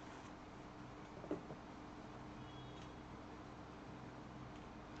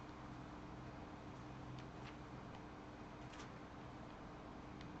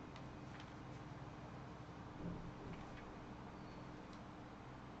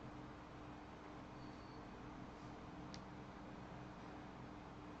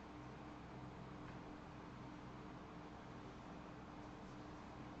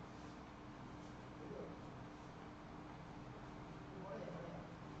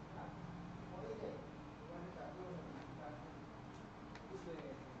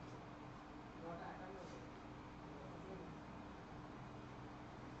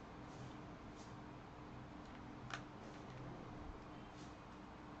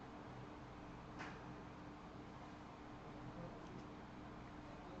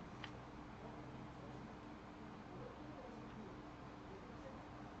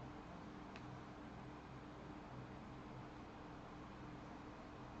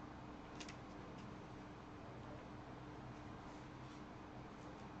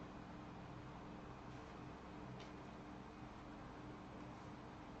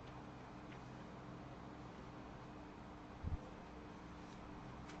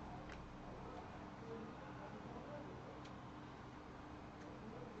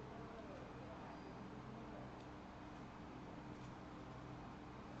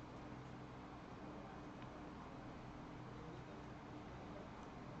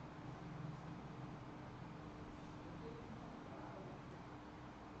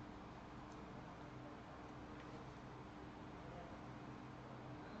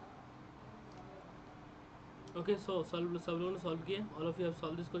 Okay, so सब लोगों ने solve किया, all of you have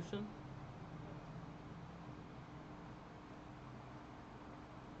solved this question.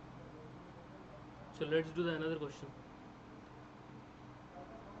 So let's do the another question.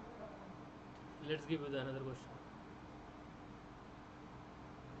 Let's give you the another question.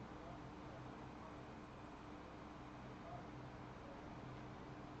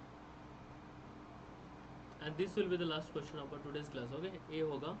 And this will be the last question of our today's class. Okay, ये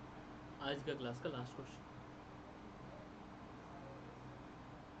होगा आज का class का last question.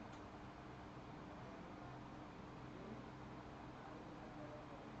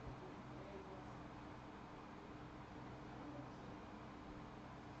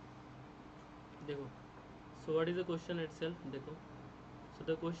 देखो, so what is the question itself? देखो, so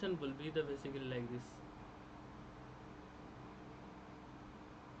the question will be the basically like this.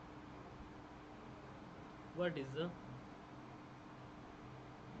 What is the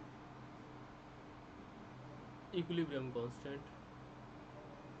equilibrium constant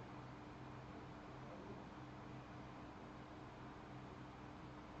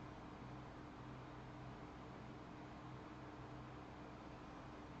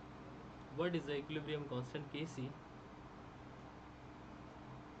what is the equilibrium constant Kc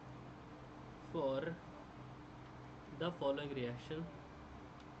for the following reaction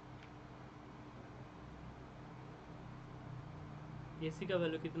Kc का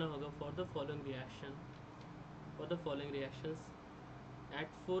value कितना होगा for the following reactions at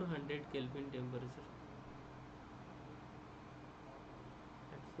 400 Kelvin temperature,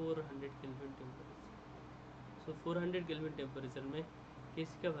 at 400 Kelvin temperature. So 400 Kelvin temperature में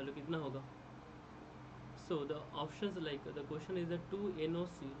Kc का value कितना होगा? So the options, like the question is the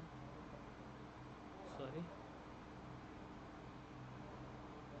 2NOCl, sorry,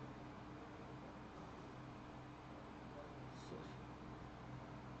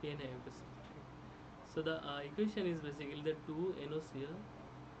 pen I have to say. So the equation is basically the 2NOCl,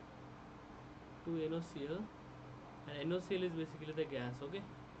 and NOCl is basically the gas. Okay,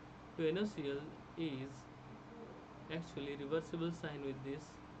 2NOCl is actually reversible sign with this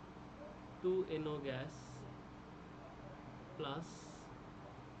 2NO gas plus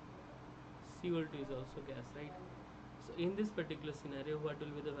CO2 is also gas, right? So in this particular scenario, what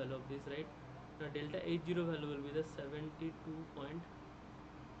will be the value of this, right? Now delta H0 value will be the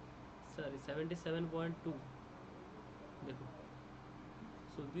 77.2. देखो,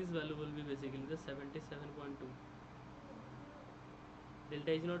 so this value will be basically the 77.2.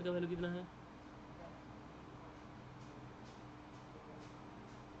 Delta H not का value कितना है?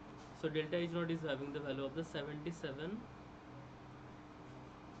 So delta H naught is having the value of the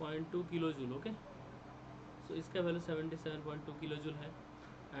 77.2 kilojoule. Okay, so इसका value 77.2 kilojoule है,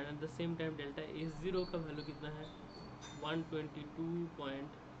 and at the same time delta H0 का value कितना है?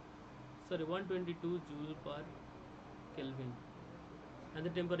 122 joule पर kelvin, and the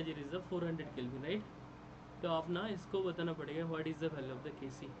temperature is the 400 kelvin, right? तो आप ना इसको बताना पड़ेगा what is the value of the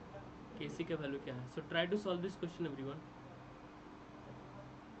केसी का वैल्यू क्या है. So try to solve this question everyone.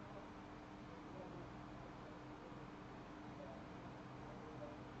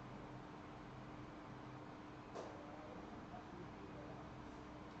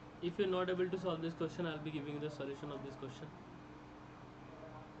 If you're not able to solve this question, I'll be giving you the solution of this question.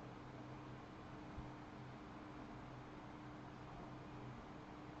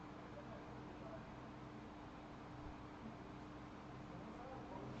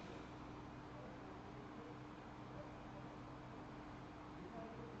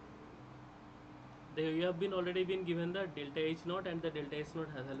 You have been already been given the delta H naught and the delta S naught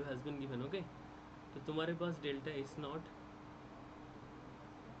value has been given. Okay, तो तुम्हारे पास delta S naught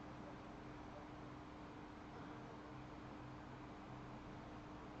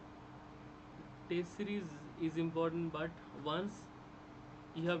test series is important, but once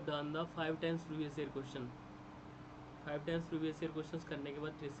you have done the 5 times previous year question, 5 times previous year questions करने के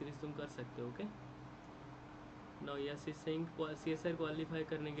बाद test series तुम कर सकते हो. Okay, now yes is saying CSIR qualify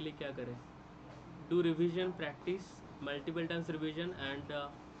करने के लिए क्या करें? Do revision, practice multiple times revision, and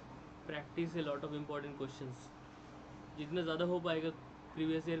practice a lot of important questions. जितना ज़्यादा हो पाएगा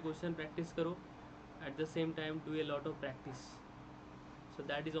प्रीवियस ईयर क्वेश्चन प्रैक्टिस करो, at the same time do a lot of practice. So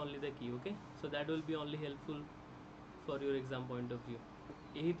that is only the key. Okay, so that will be only helpful for your exam point of view.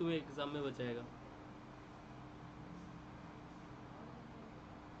 यही तुम्हें exam में बचाएगा.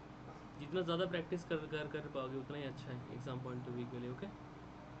 जितना ज़्यादा practice कर पाओगे उतना ही अच्छा है एग्जाम पॉइंट ऑफ व्यू के लिए. Okay,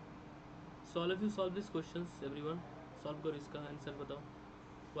 so all of you solve this questions everyone. Solve करो, इसका आंसर बताओ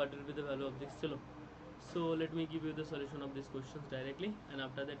what will be the value of this. चलो, so let me give you the solution of this questions directly, and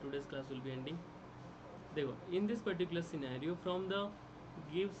after that today's class will be ending. देखो, in this particular scenario from the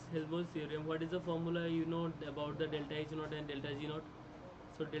gives Helmholtz theorem. What is the formula you know about the delta H naught and delta G naught?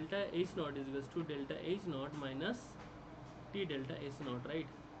 So delta H naught is equals to delta H naught minus T delta S naught, right?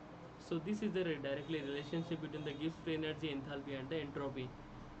 So this is the directly relationship between the Gibbs free energy, enthalpy and the entropy.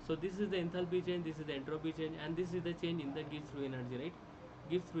 So this is the enthalpy change, this is the entropy change, and this is the change in the Gibbs free energy, right?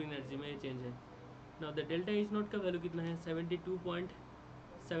 Gibbs free energy में change है. Now the delta H naught का value कितना है?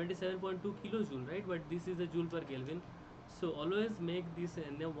 77.2 kilojoule, right? But this is the joule per Kelvin. So always make this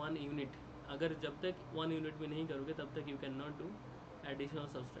in a 1 unit. अगर जब तक 1 unit में नहीं करोगे तब तक you cannot do additional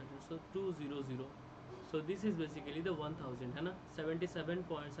subtraction. So 200. So this is basically the 1000 है ना,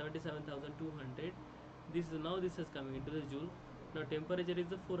 77.77200. This is now this is coming into the joule. Now temperature is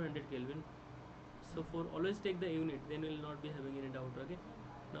the 400 Kelvin. So for always take the unit, then will not be having any doubt. Okay.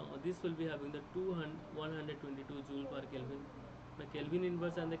 Now this will be having the 122 joule per Kelvin. The Kelvin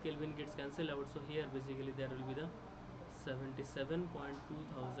inverse and the Kelvin gets cancelled out. So here basically there will be the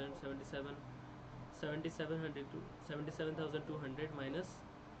 77,200 minus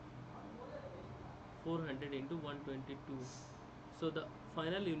 400 into 122. So the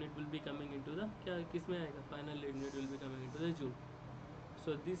final unit will be coming into the क्या किस में आएगा? Final unit will be coming into the joule. So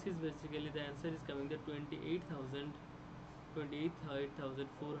this is basically the answer is coming the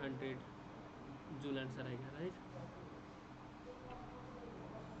 28,400 joule answer आएगा, right?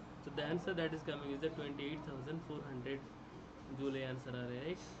 So the answer that is coming is the 28,400 joule answer आ रहा है,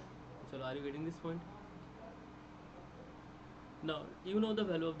 right? So are you getting this point? Now you know the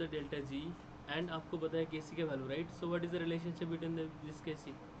value of the delta G and आपको पता है Kc का value, right? So what is the relationship between this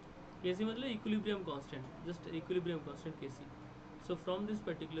Kc? Kc मतलब equilibrium constant, just equilibrium constant Kc. So from this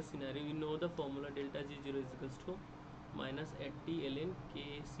particular scenario, you know the formula delta G0 is equals to minus at T ln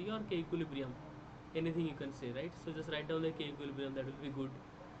Kc or K equilibrium, anything you can say, right? So just write down the K equilibrium, that will be good.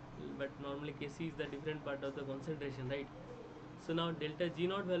 But normally Kc is the different part of the concentration, right? So now delta G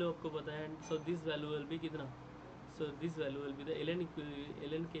naught value आपको पता है, and so this value will be कितना? So this value will be the ln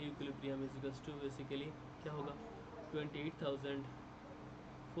K equilibrium is equals to basically क्या होगा?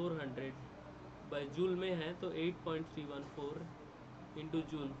 28,400 by joule में है तो 8.314 into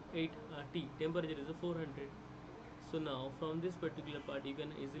joule 8 T temperature is 400. So now from this particular part you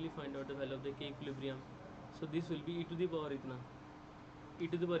can easily find out the value of the K equilibrium. So this will be e to the power इतना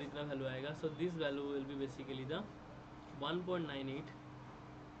value आएगा. So this value will be basically the 1.98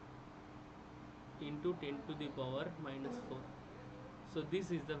 into 10 to the power minus 4. So this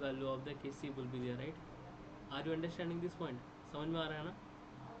is the value of the Kc will be there, right? Are you understanding this point? समझ में आ रहा है ना?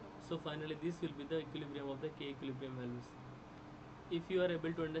 So finally this will be the equilibrium of the K equilibrium values. If you are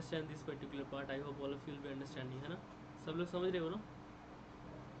able to understand this particular part, I hope all of you will be understanding, है ना? सब लोग समझ रहे हो ना?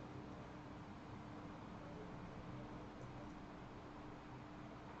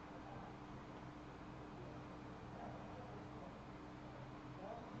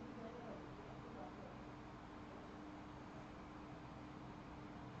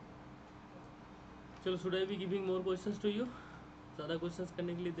 चलो, should I be giving more questions to you? ज़्यादा questions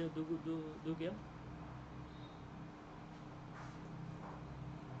करने के लिए दो क्या?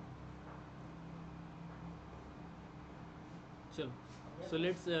 चलो, so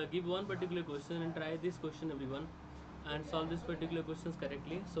let's give one particular question and try this question everyone and solve this particular questions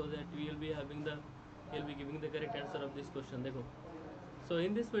correctly so that we will be having you'll be giving the correct answer of this question. देखो, so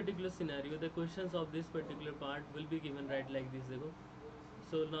in this particular scenario the questions of this particular part will be given right like this. देखो,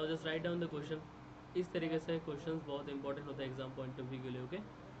 so now just write down the question. इस तरीके से questions बहुत important होता है exam point of view के लिए. Okay,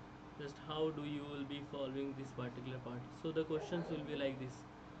 just how do you will be solving this particular part. So the questions will be like this.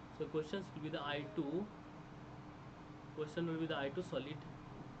 So questions will be the I2 question will be the I2 solid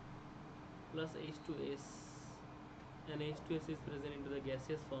plus H2S and H2S is present into the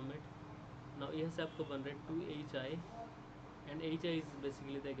gaseous format. Now यहाँ से आपको बन रहा है 2HI and HI is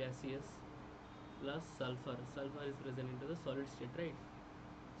basically the gaseous plus sulfur. Sulfur is present into the solid state, right?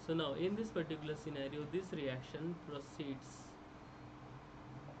 So now in this particular scenario this reaction proceeds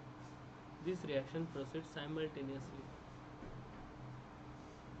simultaneously.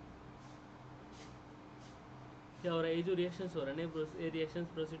 क्या हो रहा है? ये जो रिएक्शंस हो रहा है ना, ये रिएक्शंस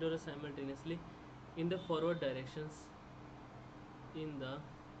प्रोसीड हो रहा है simultaneously in the forward directions. In the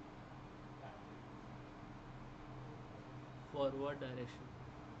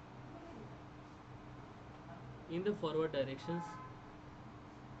forward directions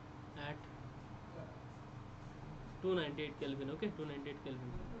at 298 kelvin. Okay, 298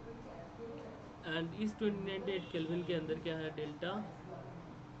 kelvin. And इस 298 केल्विन के अंदर क्या है? Delta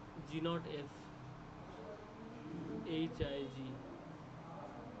G0F HIG,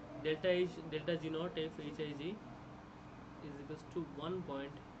 delta G0F HIG is equals to 1.8 ×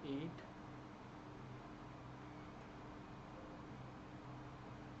 10⁻⁴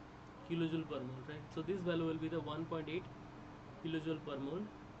 kilojoule per mole, right? So this value will be the 1.8 kilojoule per mole,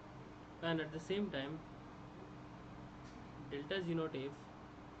 and at the same time delta G naught F,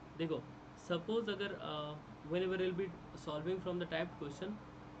 देखो suppose अगर whenever you'll be solving from the typed question,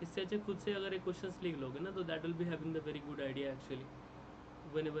 इससे अच्छा खुद से अगर एक question लिख लोगे ना, तो that will be having the very good idea actually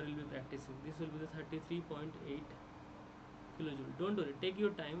whenever you'll be practicing. This will be the 33.8 kilojoule. Don't worry, take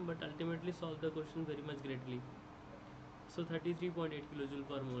your time, but ultimately solve the question very much greatly. So 33.8 kilojoule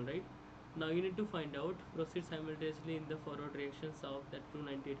per mole, right? Now you need to find out, proceed simultaneously in the forward reactions of that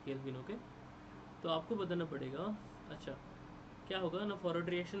 298 Kelvin. Okay, तो आपको बताना पड़ेगा अच्छा क्या होगा ना, forward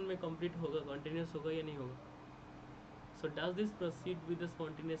reaction में complete होगा, कंटिन्यूस होगा या नहीं होगा. So does this proceed with the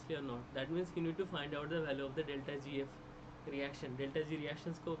spontaneously or not? That means you need to find out the value of the delta GF reaction. Delta G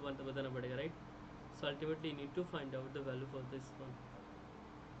reactions को बताना पड़ेगा, right? So ultimately you need to find out the value for this one.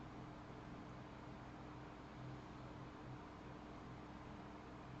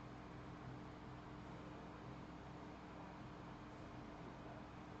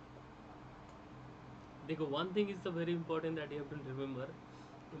 देखो, one thing is the very important that you have to remember,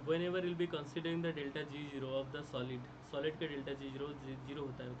 whenever you'll be considering the delta G0 of the solid का delta G0 0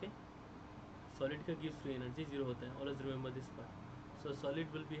 होता है. Okay, solid का gives free energy 0 होता है. Always remember this part. So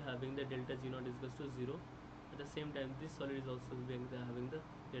solid will be having the delta G naught is equals to 0. At the same time this solid is also having the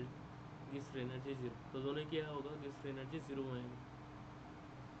gives free energy 0. तो दोनों क्या होगा, gives free energy 0 आएगा.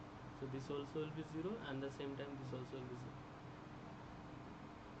 So this also will be 0, and the same time this also will be 0.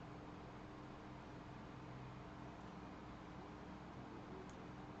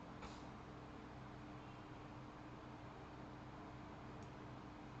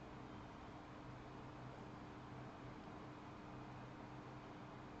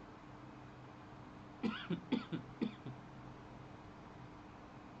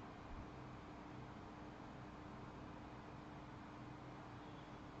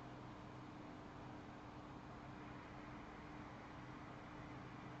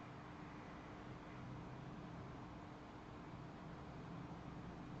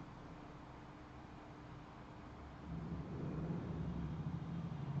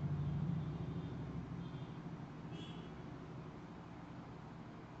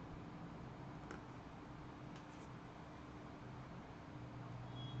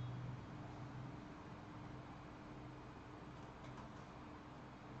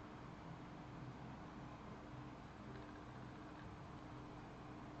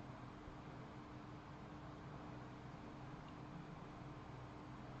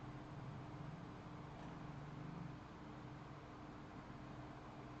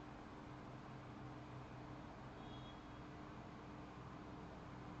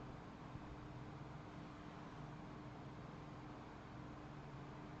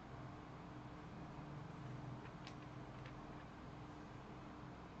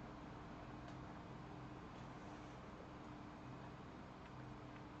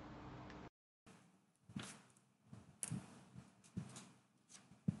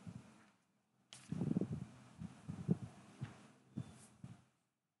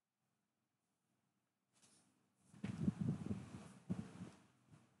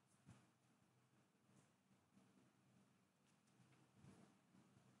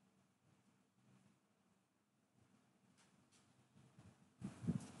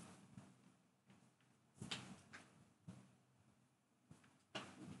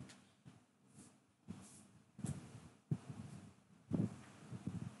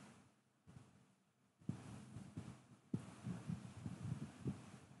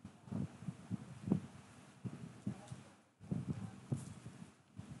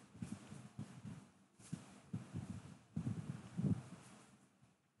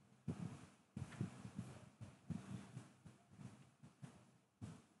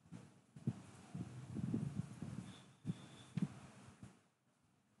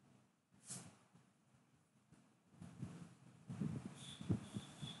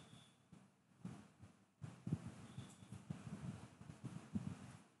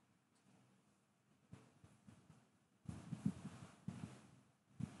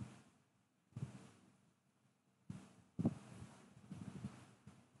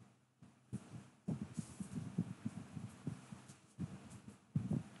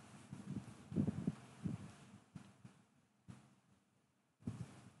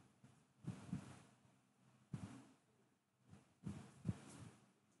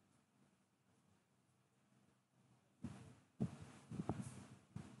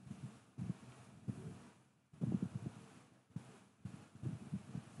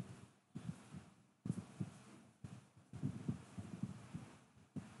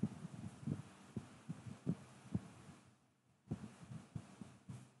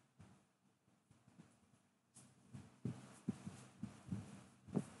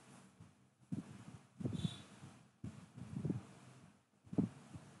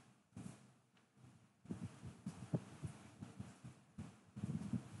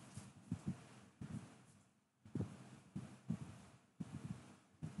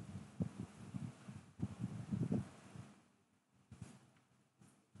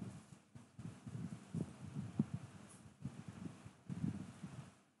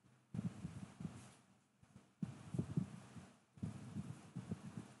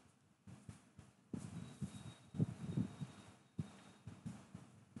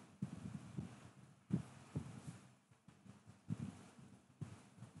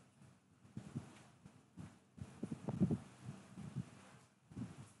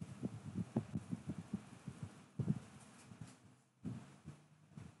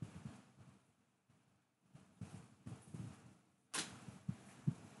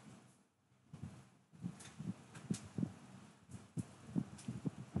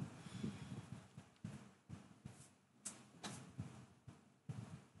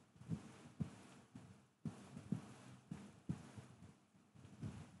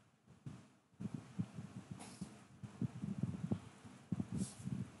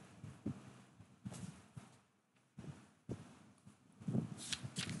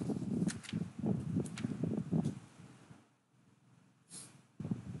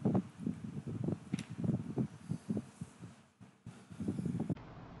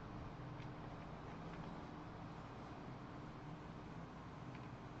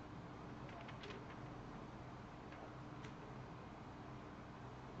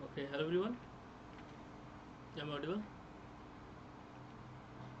 Okay, hello everyone. Am I audible?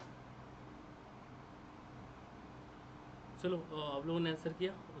 चलो आप लोगों ने answer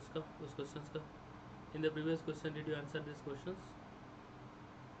किया उसका उस क्वेश्चंस का. In the previous question did you answer this questions?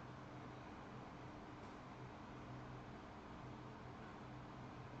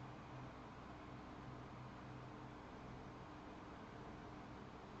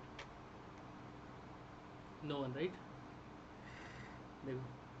 No one right. देखो,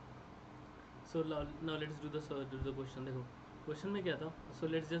 so now let's do the question. देखो क्वेश्चन में क्या था. So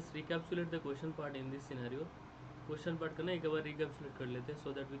let's just रिकैप्सुलेट the question part in this scenario. Question part करना एक बार रिकैप्सुलेट कर लेते हैं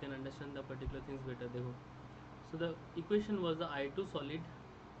so that we can understand the particular things better. देखो, so the equation was the I2 solid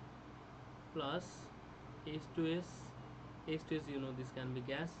plus H2S. H2S you know this can be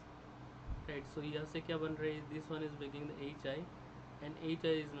gas, right? So यहाँ से क्या बन रही है. This one is making the HI and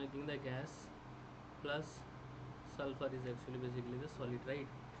HI is making the gas plus sulfur is actually basically the solid, right?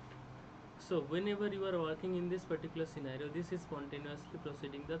 So whenever you are working in this particular scenario, this is spontaneously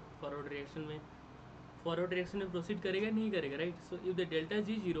proceeding the forward reaction में. Forward reaction में proceed करेगा नहीं करेगा, right? So if the delta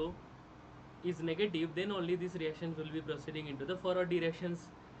G0 is negative, then only this reaction will be proceeding into the forward directions.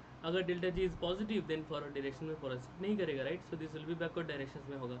 अगर delta G is positive, then forward direction में proceed नहीं करेगा, right? So this will be backward directions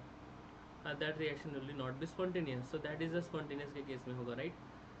में होगा. That reaction will not be spontaneous. So that is a spontaneous के case में होगा, right?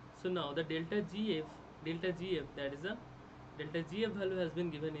 So now the delta GF that is a delta GF value has been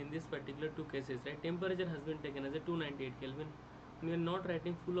given in this particular two cases, right? Temperature has been taken as a 298 Kelvin. We are not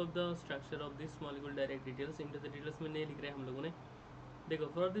writing full of the structure of this molecule direct details. into the details में नहीं लिख रहे हम लोगों ने. देखो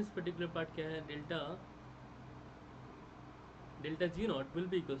for this particular part क्या है. delta G naught will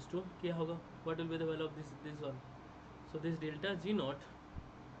be equals to क्या होगा. what will be the value of this one. so this delta G naught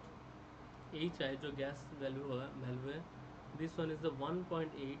HI जो गैस वैल्यू है, this one is the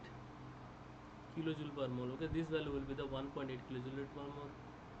 1.8 kilojoule per mole. Okay, this value will be the 1.8 kilojoule per mole.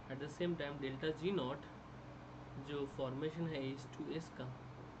 At the same time delta G naught जो formation है H2S का,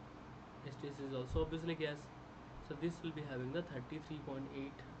 H2S is also obviously gas, so this will be having the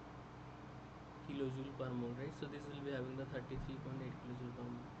 33.8 kilojoule per mole, right? So this will be having the 33.8 kilojoule per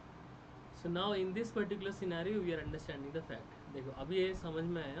mole. So now in this particular scenario we are understanding the fact. देखो अभी ये समझ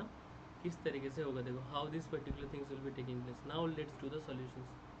में आया किस तरीके से होगा. देखो how this particular things will be taking place. Now let's do the solutions.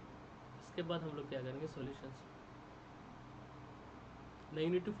 इसके बाद हम लोग क्या करेंगे. solutions. Now you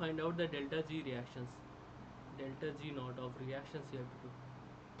need to find out the delta G reactions, delta G naught of reactions you have to do,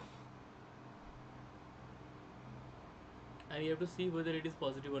 and you have to see whether it is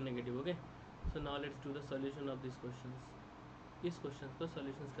positive or negative. Okay, so now let's do the solution of these questions. इस question को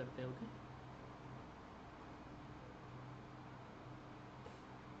solutions करते हैं. Okay,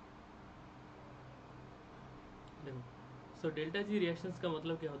 देखो so delta G reactions का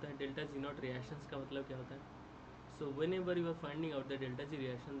मतलब क्या होता है. डेल्टा जी नॉट रिएक्शंस का मतलब क्या होता है. So when ever you are finding out the delta G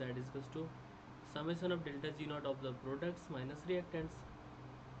reaction, that is equals to summation of delta G not of the products minus reactants.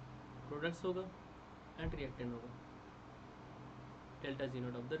 Products होगा एंड रिएक्टेंट होगा. Delta G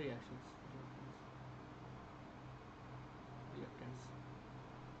not of the reactions, reactants.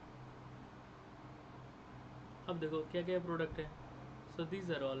 अब देखो क्या क्या product है. So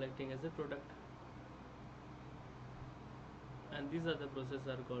these are all acting as a product and these are the processes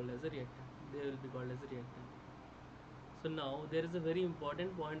are called as a reactant. They will be called as a reactant. So now there is a very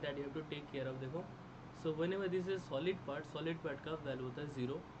important point that you have to take care of. देखो, so whenever this is solid part का value होता है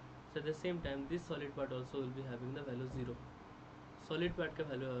 0. so at the same time this solid part also will be having the value 0. solid part का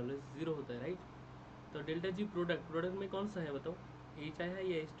value always 0 होता है, right? तो delta G product में कौन सा है बताओ. HI है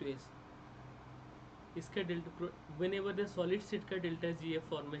या H2S. इसका delta whenever the solid state का delta GF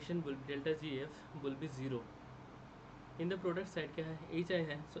formation will delta GF will be 0. in the product side क्या है. HI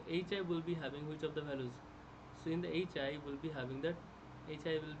है. so HI will be having which of the values. so in the HI will be having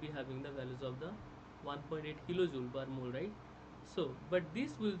the values of the 1.8 kilojoule per mole, right? so but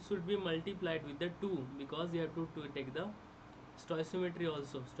this should be multiplied with the 2 because you have to take the stoichiometry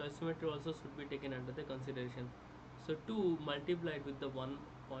also. Stoichiometry also should be taken under the consideration. so 2 multiplied with the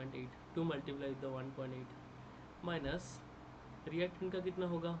 1.8, 2 multiplied with the 1.8 minus reactant का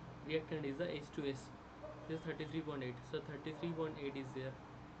कितना होगा. reactant is the H2S. this is 33.8. so 33.8 is there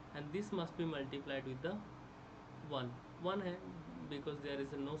and this must be multiplied with the 1 है because there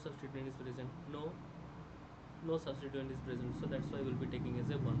is a no substituent is present. No substituent is present, so that's why we'll be taking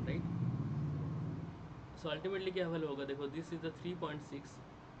as a 1, right? so ultimately क्या value होगा. देखो this is the 3.6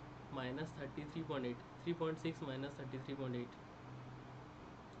 minus 33.8. 3.6 minus 33.8.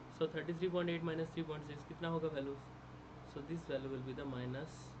 so 33.8 minus 3.6 कितना होगा value. so this value will be the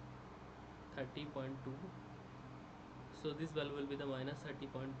minus 30.2. so this value will be the minus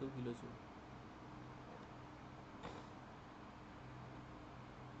 30.2 kilojoule.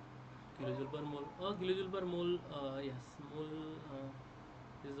 Kilojoule पर मोल और kilojoule पर मोल yes mole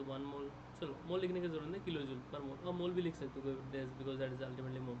is 1 मोल. चलो मोल लिखने की जरूरत नहीं, किलोजूल पर मोल और मोल भी लिख सकते हो because that is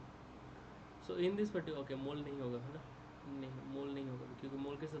ultimately mole. So in this particular okay mole नहीं होगा है ना, नहीं मोल नहीं होगा क्योंकि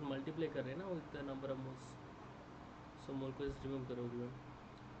मोल के साथ मल्टीप्लाई कर रहे हैं ना with the number of moles. सो मोल को जस्ट रिमूव करो everyone.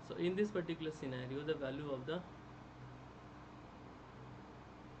 So in this particular scenario the value of the,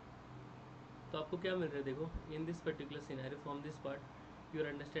 तो आपको क्या मिल रहा है देखो in this particular scenario from this part you are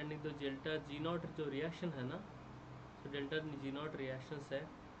understanding the delta G not जो reaction है ना, so delta G not reactions है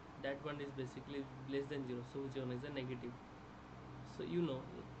that one is basically less than zero, so which one is a negative. So you know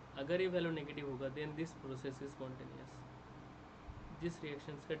अगर ये value negative होगा then this process is spontaneous. जिस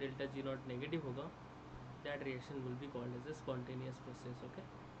reactions का delta G not negative होगा that reaction will be called as a spontaneous process. Okay,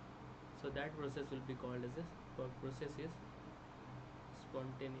 so that process will be called as a process is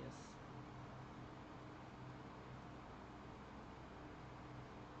spontaneous.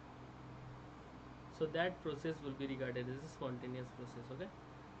 So that process will be regarded as a spontaneous process. Okay,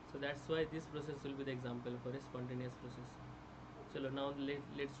 so that's why this process will be the example for a spontaneous process. Chalo now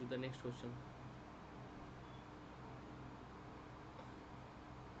let's do the next question.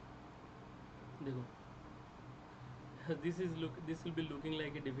 देखो this will be looking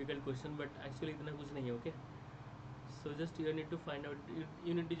like a difficult question but actually इतना कुछ नहीं है. Okay, so just you need to find out,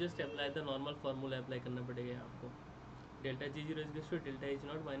 you need to just apply the normal formula apply करना पड़ेगा आपको. Delta G0 is equal to delta H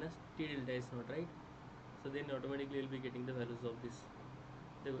naught minus T delta S naught, right? So then automatically you'll be getting the values of this.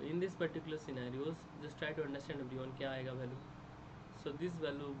 देखो in this particular scenarios just try to understand everyone क्या आएगा value. So this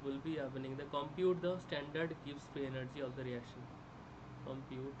value will be happening the compute the standard Gibbs free energy of the reaction.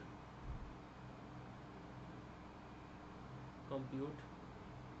 Compute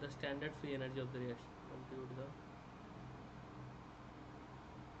the standard free energy of the reaction. Compute the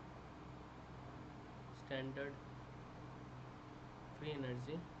standard free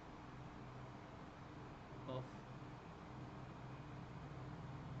energy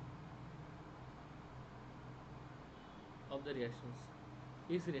of the reactions.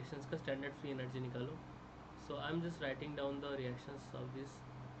 इस reactions का standard free energy निकालो. So I'm just writing down the reactions of this.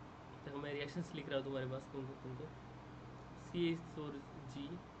 देखो मैं reactions लिख रहा हूँ तुम्हारे पास तुमको CH4G,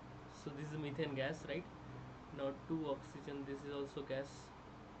 so this is methane gas, right? Now 2 oxygen, this is also gas.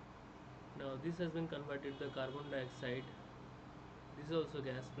 Now this has been converted to carbon dioxide, this is also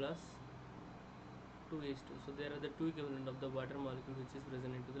gas, plus 2H2. So there are the two equivalent of the water molecule which is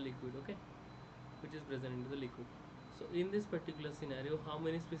present into the liquid. Okay, which is present into the liquid. So in this particular scenario how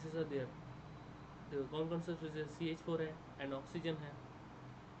many species are there? देखो कौन कौन सा species CH4 है and oxygen है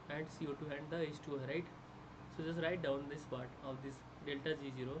and CO2 and the H2 है, right? So just write down this part of this delta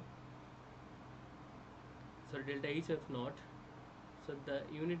G0, so delta HF naught, so the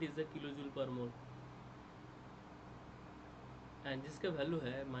unit is the kilojoule per mole and जिसका value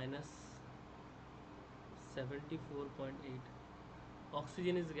है minus 74.8.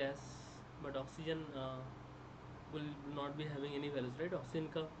 Oxygen is gas but oxygen will not be having any values, right? Oxygen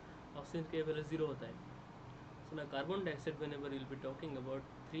का value 0 होता है. So now carbon dioxide, whenever you'll be talking about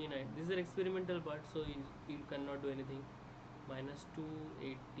 39, this is an experimental part, so you cannot do anything. Minus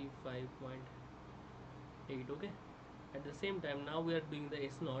 285.8. Okay, at the same time now we are doing the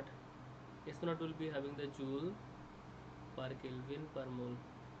S naught. S naught will be having the joule per Kelvin per mole,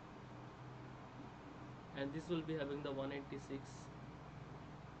 and this will be having the 186,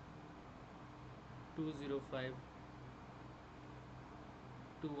 205,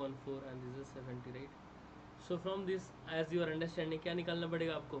 214 and this is 70, right? So from this as you are understanding क्या निकालना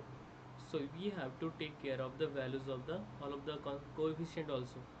पड़ेगा आपको? So we have to take care of the values of the all of the coefficient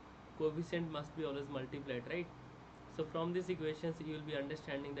also. Coefficient must be always multiplied, right? So from these equations you will be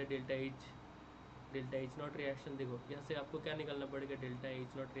understanding the delta H naught reaction. देखो यहाँ से आपको क्या निकालना पड़ेगा? delta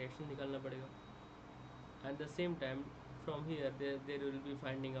H naught reaction निकालना पड़ेगा. At the same time from here there will be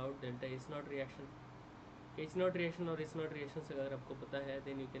finding out delta H naught reaction. H naught reaction और S naught reactions अगर आपको पता है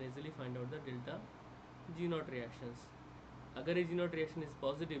then you can easily find out the delta G naught reactions. अगर G naught reaction is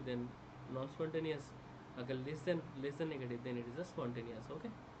positive then non-spontaneous, अगर less than negative then it is a spontaneous.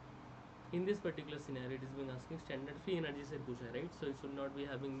 Okay, in this particular scenario it is being asking standard free energy से पूछा है, right? So it should not be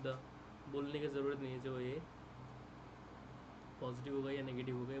having the बोलने की ज़रूरत नहीं है जो ये पॉजिटिव होगा या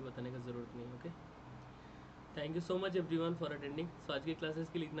नेगेटिव होगा ये बताने का ज़रूरत नहीं है. Okay, thank you so much everyone for attending. सो आज की क्लासेस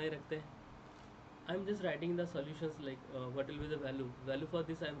के लिए इतना ही रखते हैं. I am just writing the solutions like what will be the value for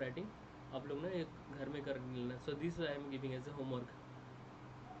this I am writing. आप लोग ना एक घर में कर लेना. So this I am giving as a homework.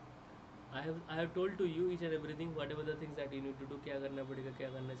 I have told to you each and everything, whatever the things that you need to do, क्या करना पड़ेगा, क्या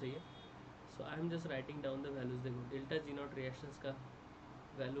करना चाहिए. So I am just writing down the values. देखो delta G naught reactions का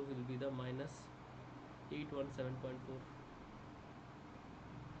value will be the minus 817.4,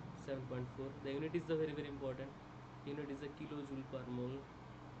 27.4. The unit is the very important. Unit is a kilojoule per mole.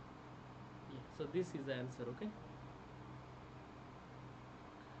 Yeah, so this is the answer. Okay.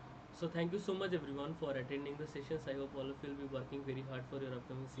 So thank you so much everyone for attending the sessions. I hope all of you will be working very hard for your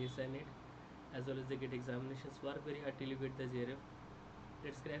upcoming CSIR NET as well as the GATE examinations. Work very hard till you get the JRF.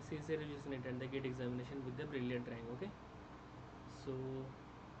 Let's crack CSIR UGC NET and the GATE examination with the brilliant rank. Okay.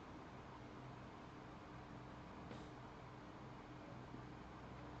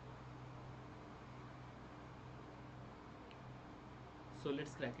 So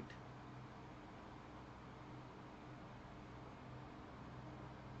let's crack it.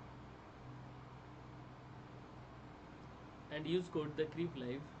 And use code the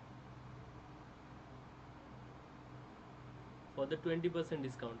Krip for the 20%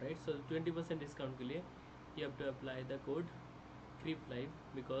 discount, right? So 20% discount के लिए you have to apply the code Krip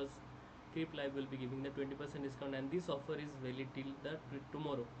because Krip will be giving the 20% discount, and this offer is valid till the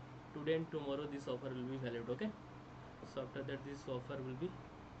tomorrow. Today and tomorrow this offer will be valid. Okay. So after that this offer will be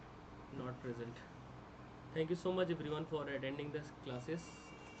not present. Thank you so much everyone for attending the classes.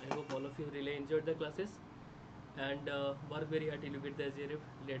 I hope all of you really enjoyed the classes, and work very hard till you get the JRF.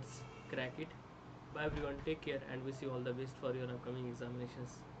 Let's crack it. Bye everyone, take care and wish you all the best for your upcoming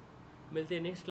examinations. मिलते हैं next